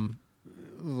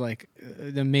 like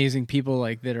the amazing people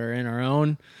like that are in our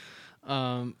own.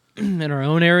 In our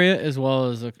own area as well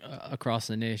as across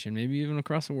the nation, maybe even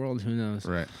across the world, who knows,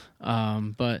 right?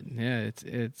 But yeah,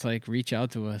 it's like reach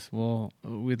out to us.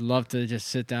 We'd love to just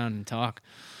sit down and talk.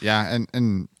 Yeah,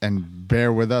 and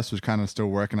bear with us. We're kind of still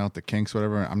working out the kinks,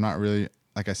 whatever. I'm not really,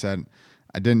 like I said,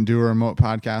 I didn't do a remote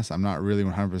podcast. I'm not really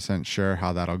 100% sure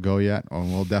how that'll go yet.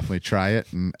 We'll definitely try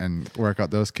it and work out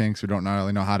those kinks. We don't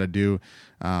really know how to do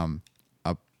a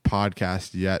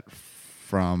podcast yet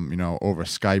from over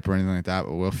Skype or anything like that,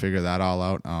 but we'll figure that all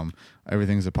out.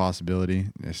 Everything's a possibility,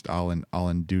 just all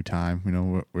in due time.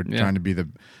 We're trying to be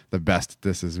the best at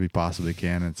this as we possibly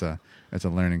can. It's a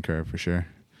learning curve for sure.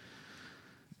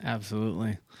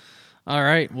 Absolutely. All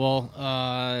right. Well,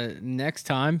 next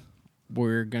time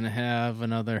we're gonna have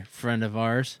another friend of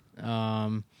ours,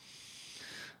 another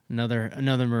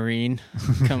Marine,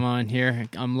 come on here.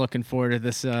 I'm looking forward to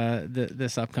this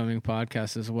this upcoming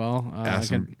podcast as well.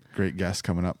 Some great guests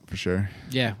coming up for sure.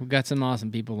 Yeah, we've got some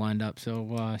awesome people lined up.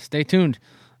 So stay tuned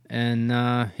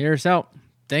and hear us out.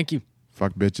 Thank you.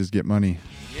 Fuck bitches, get money.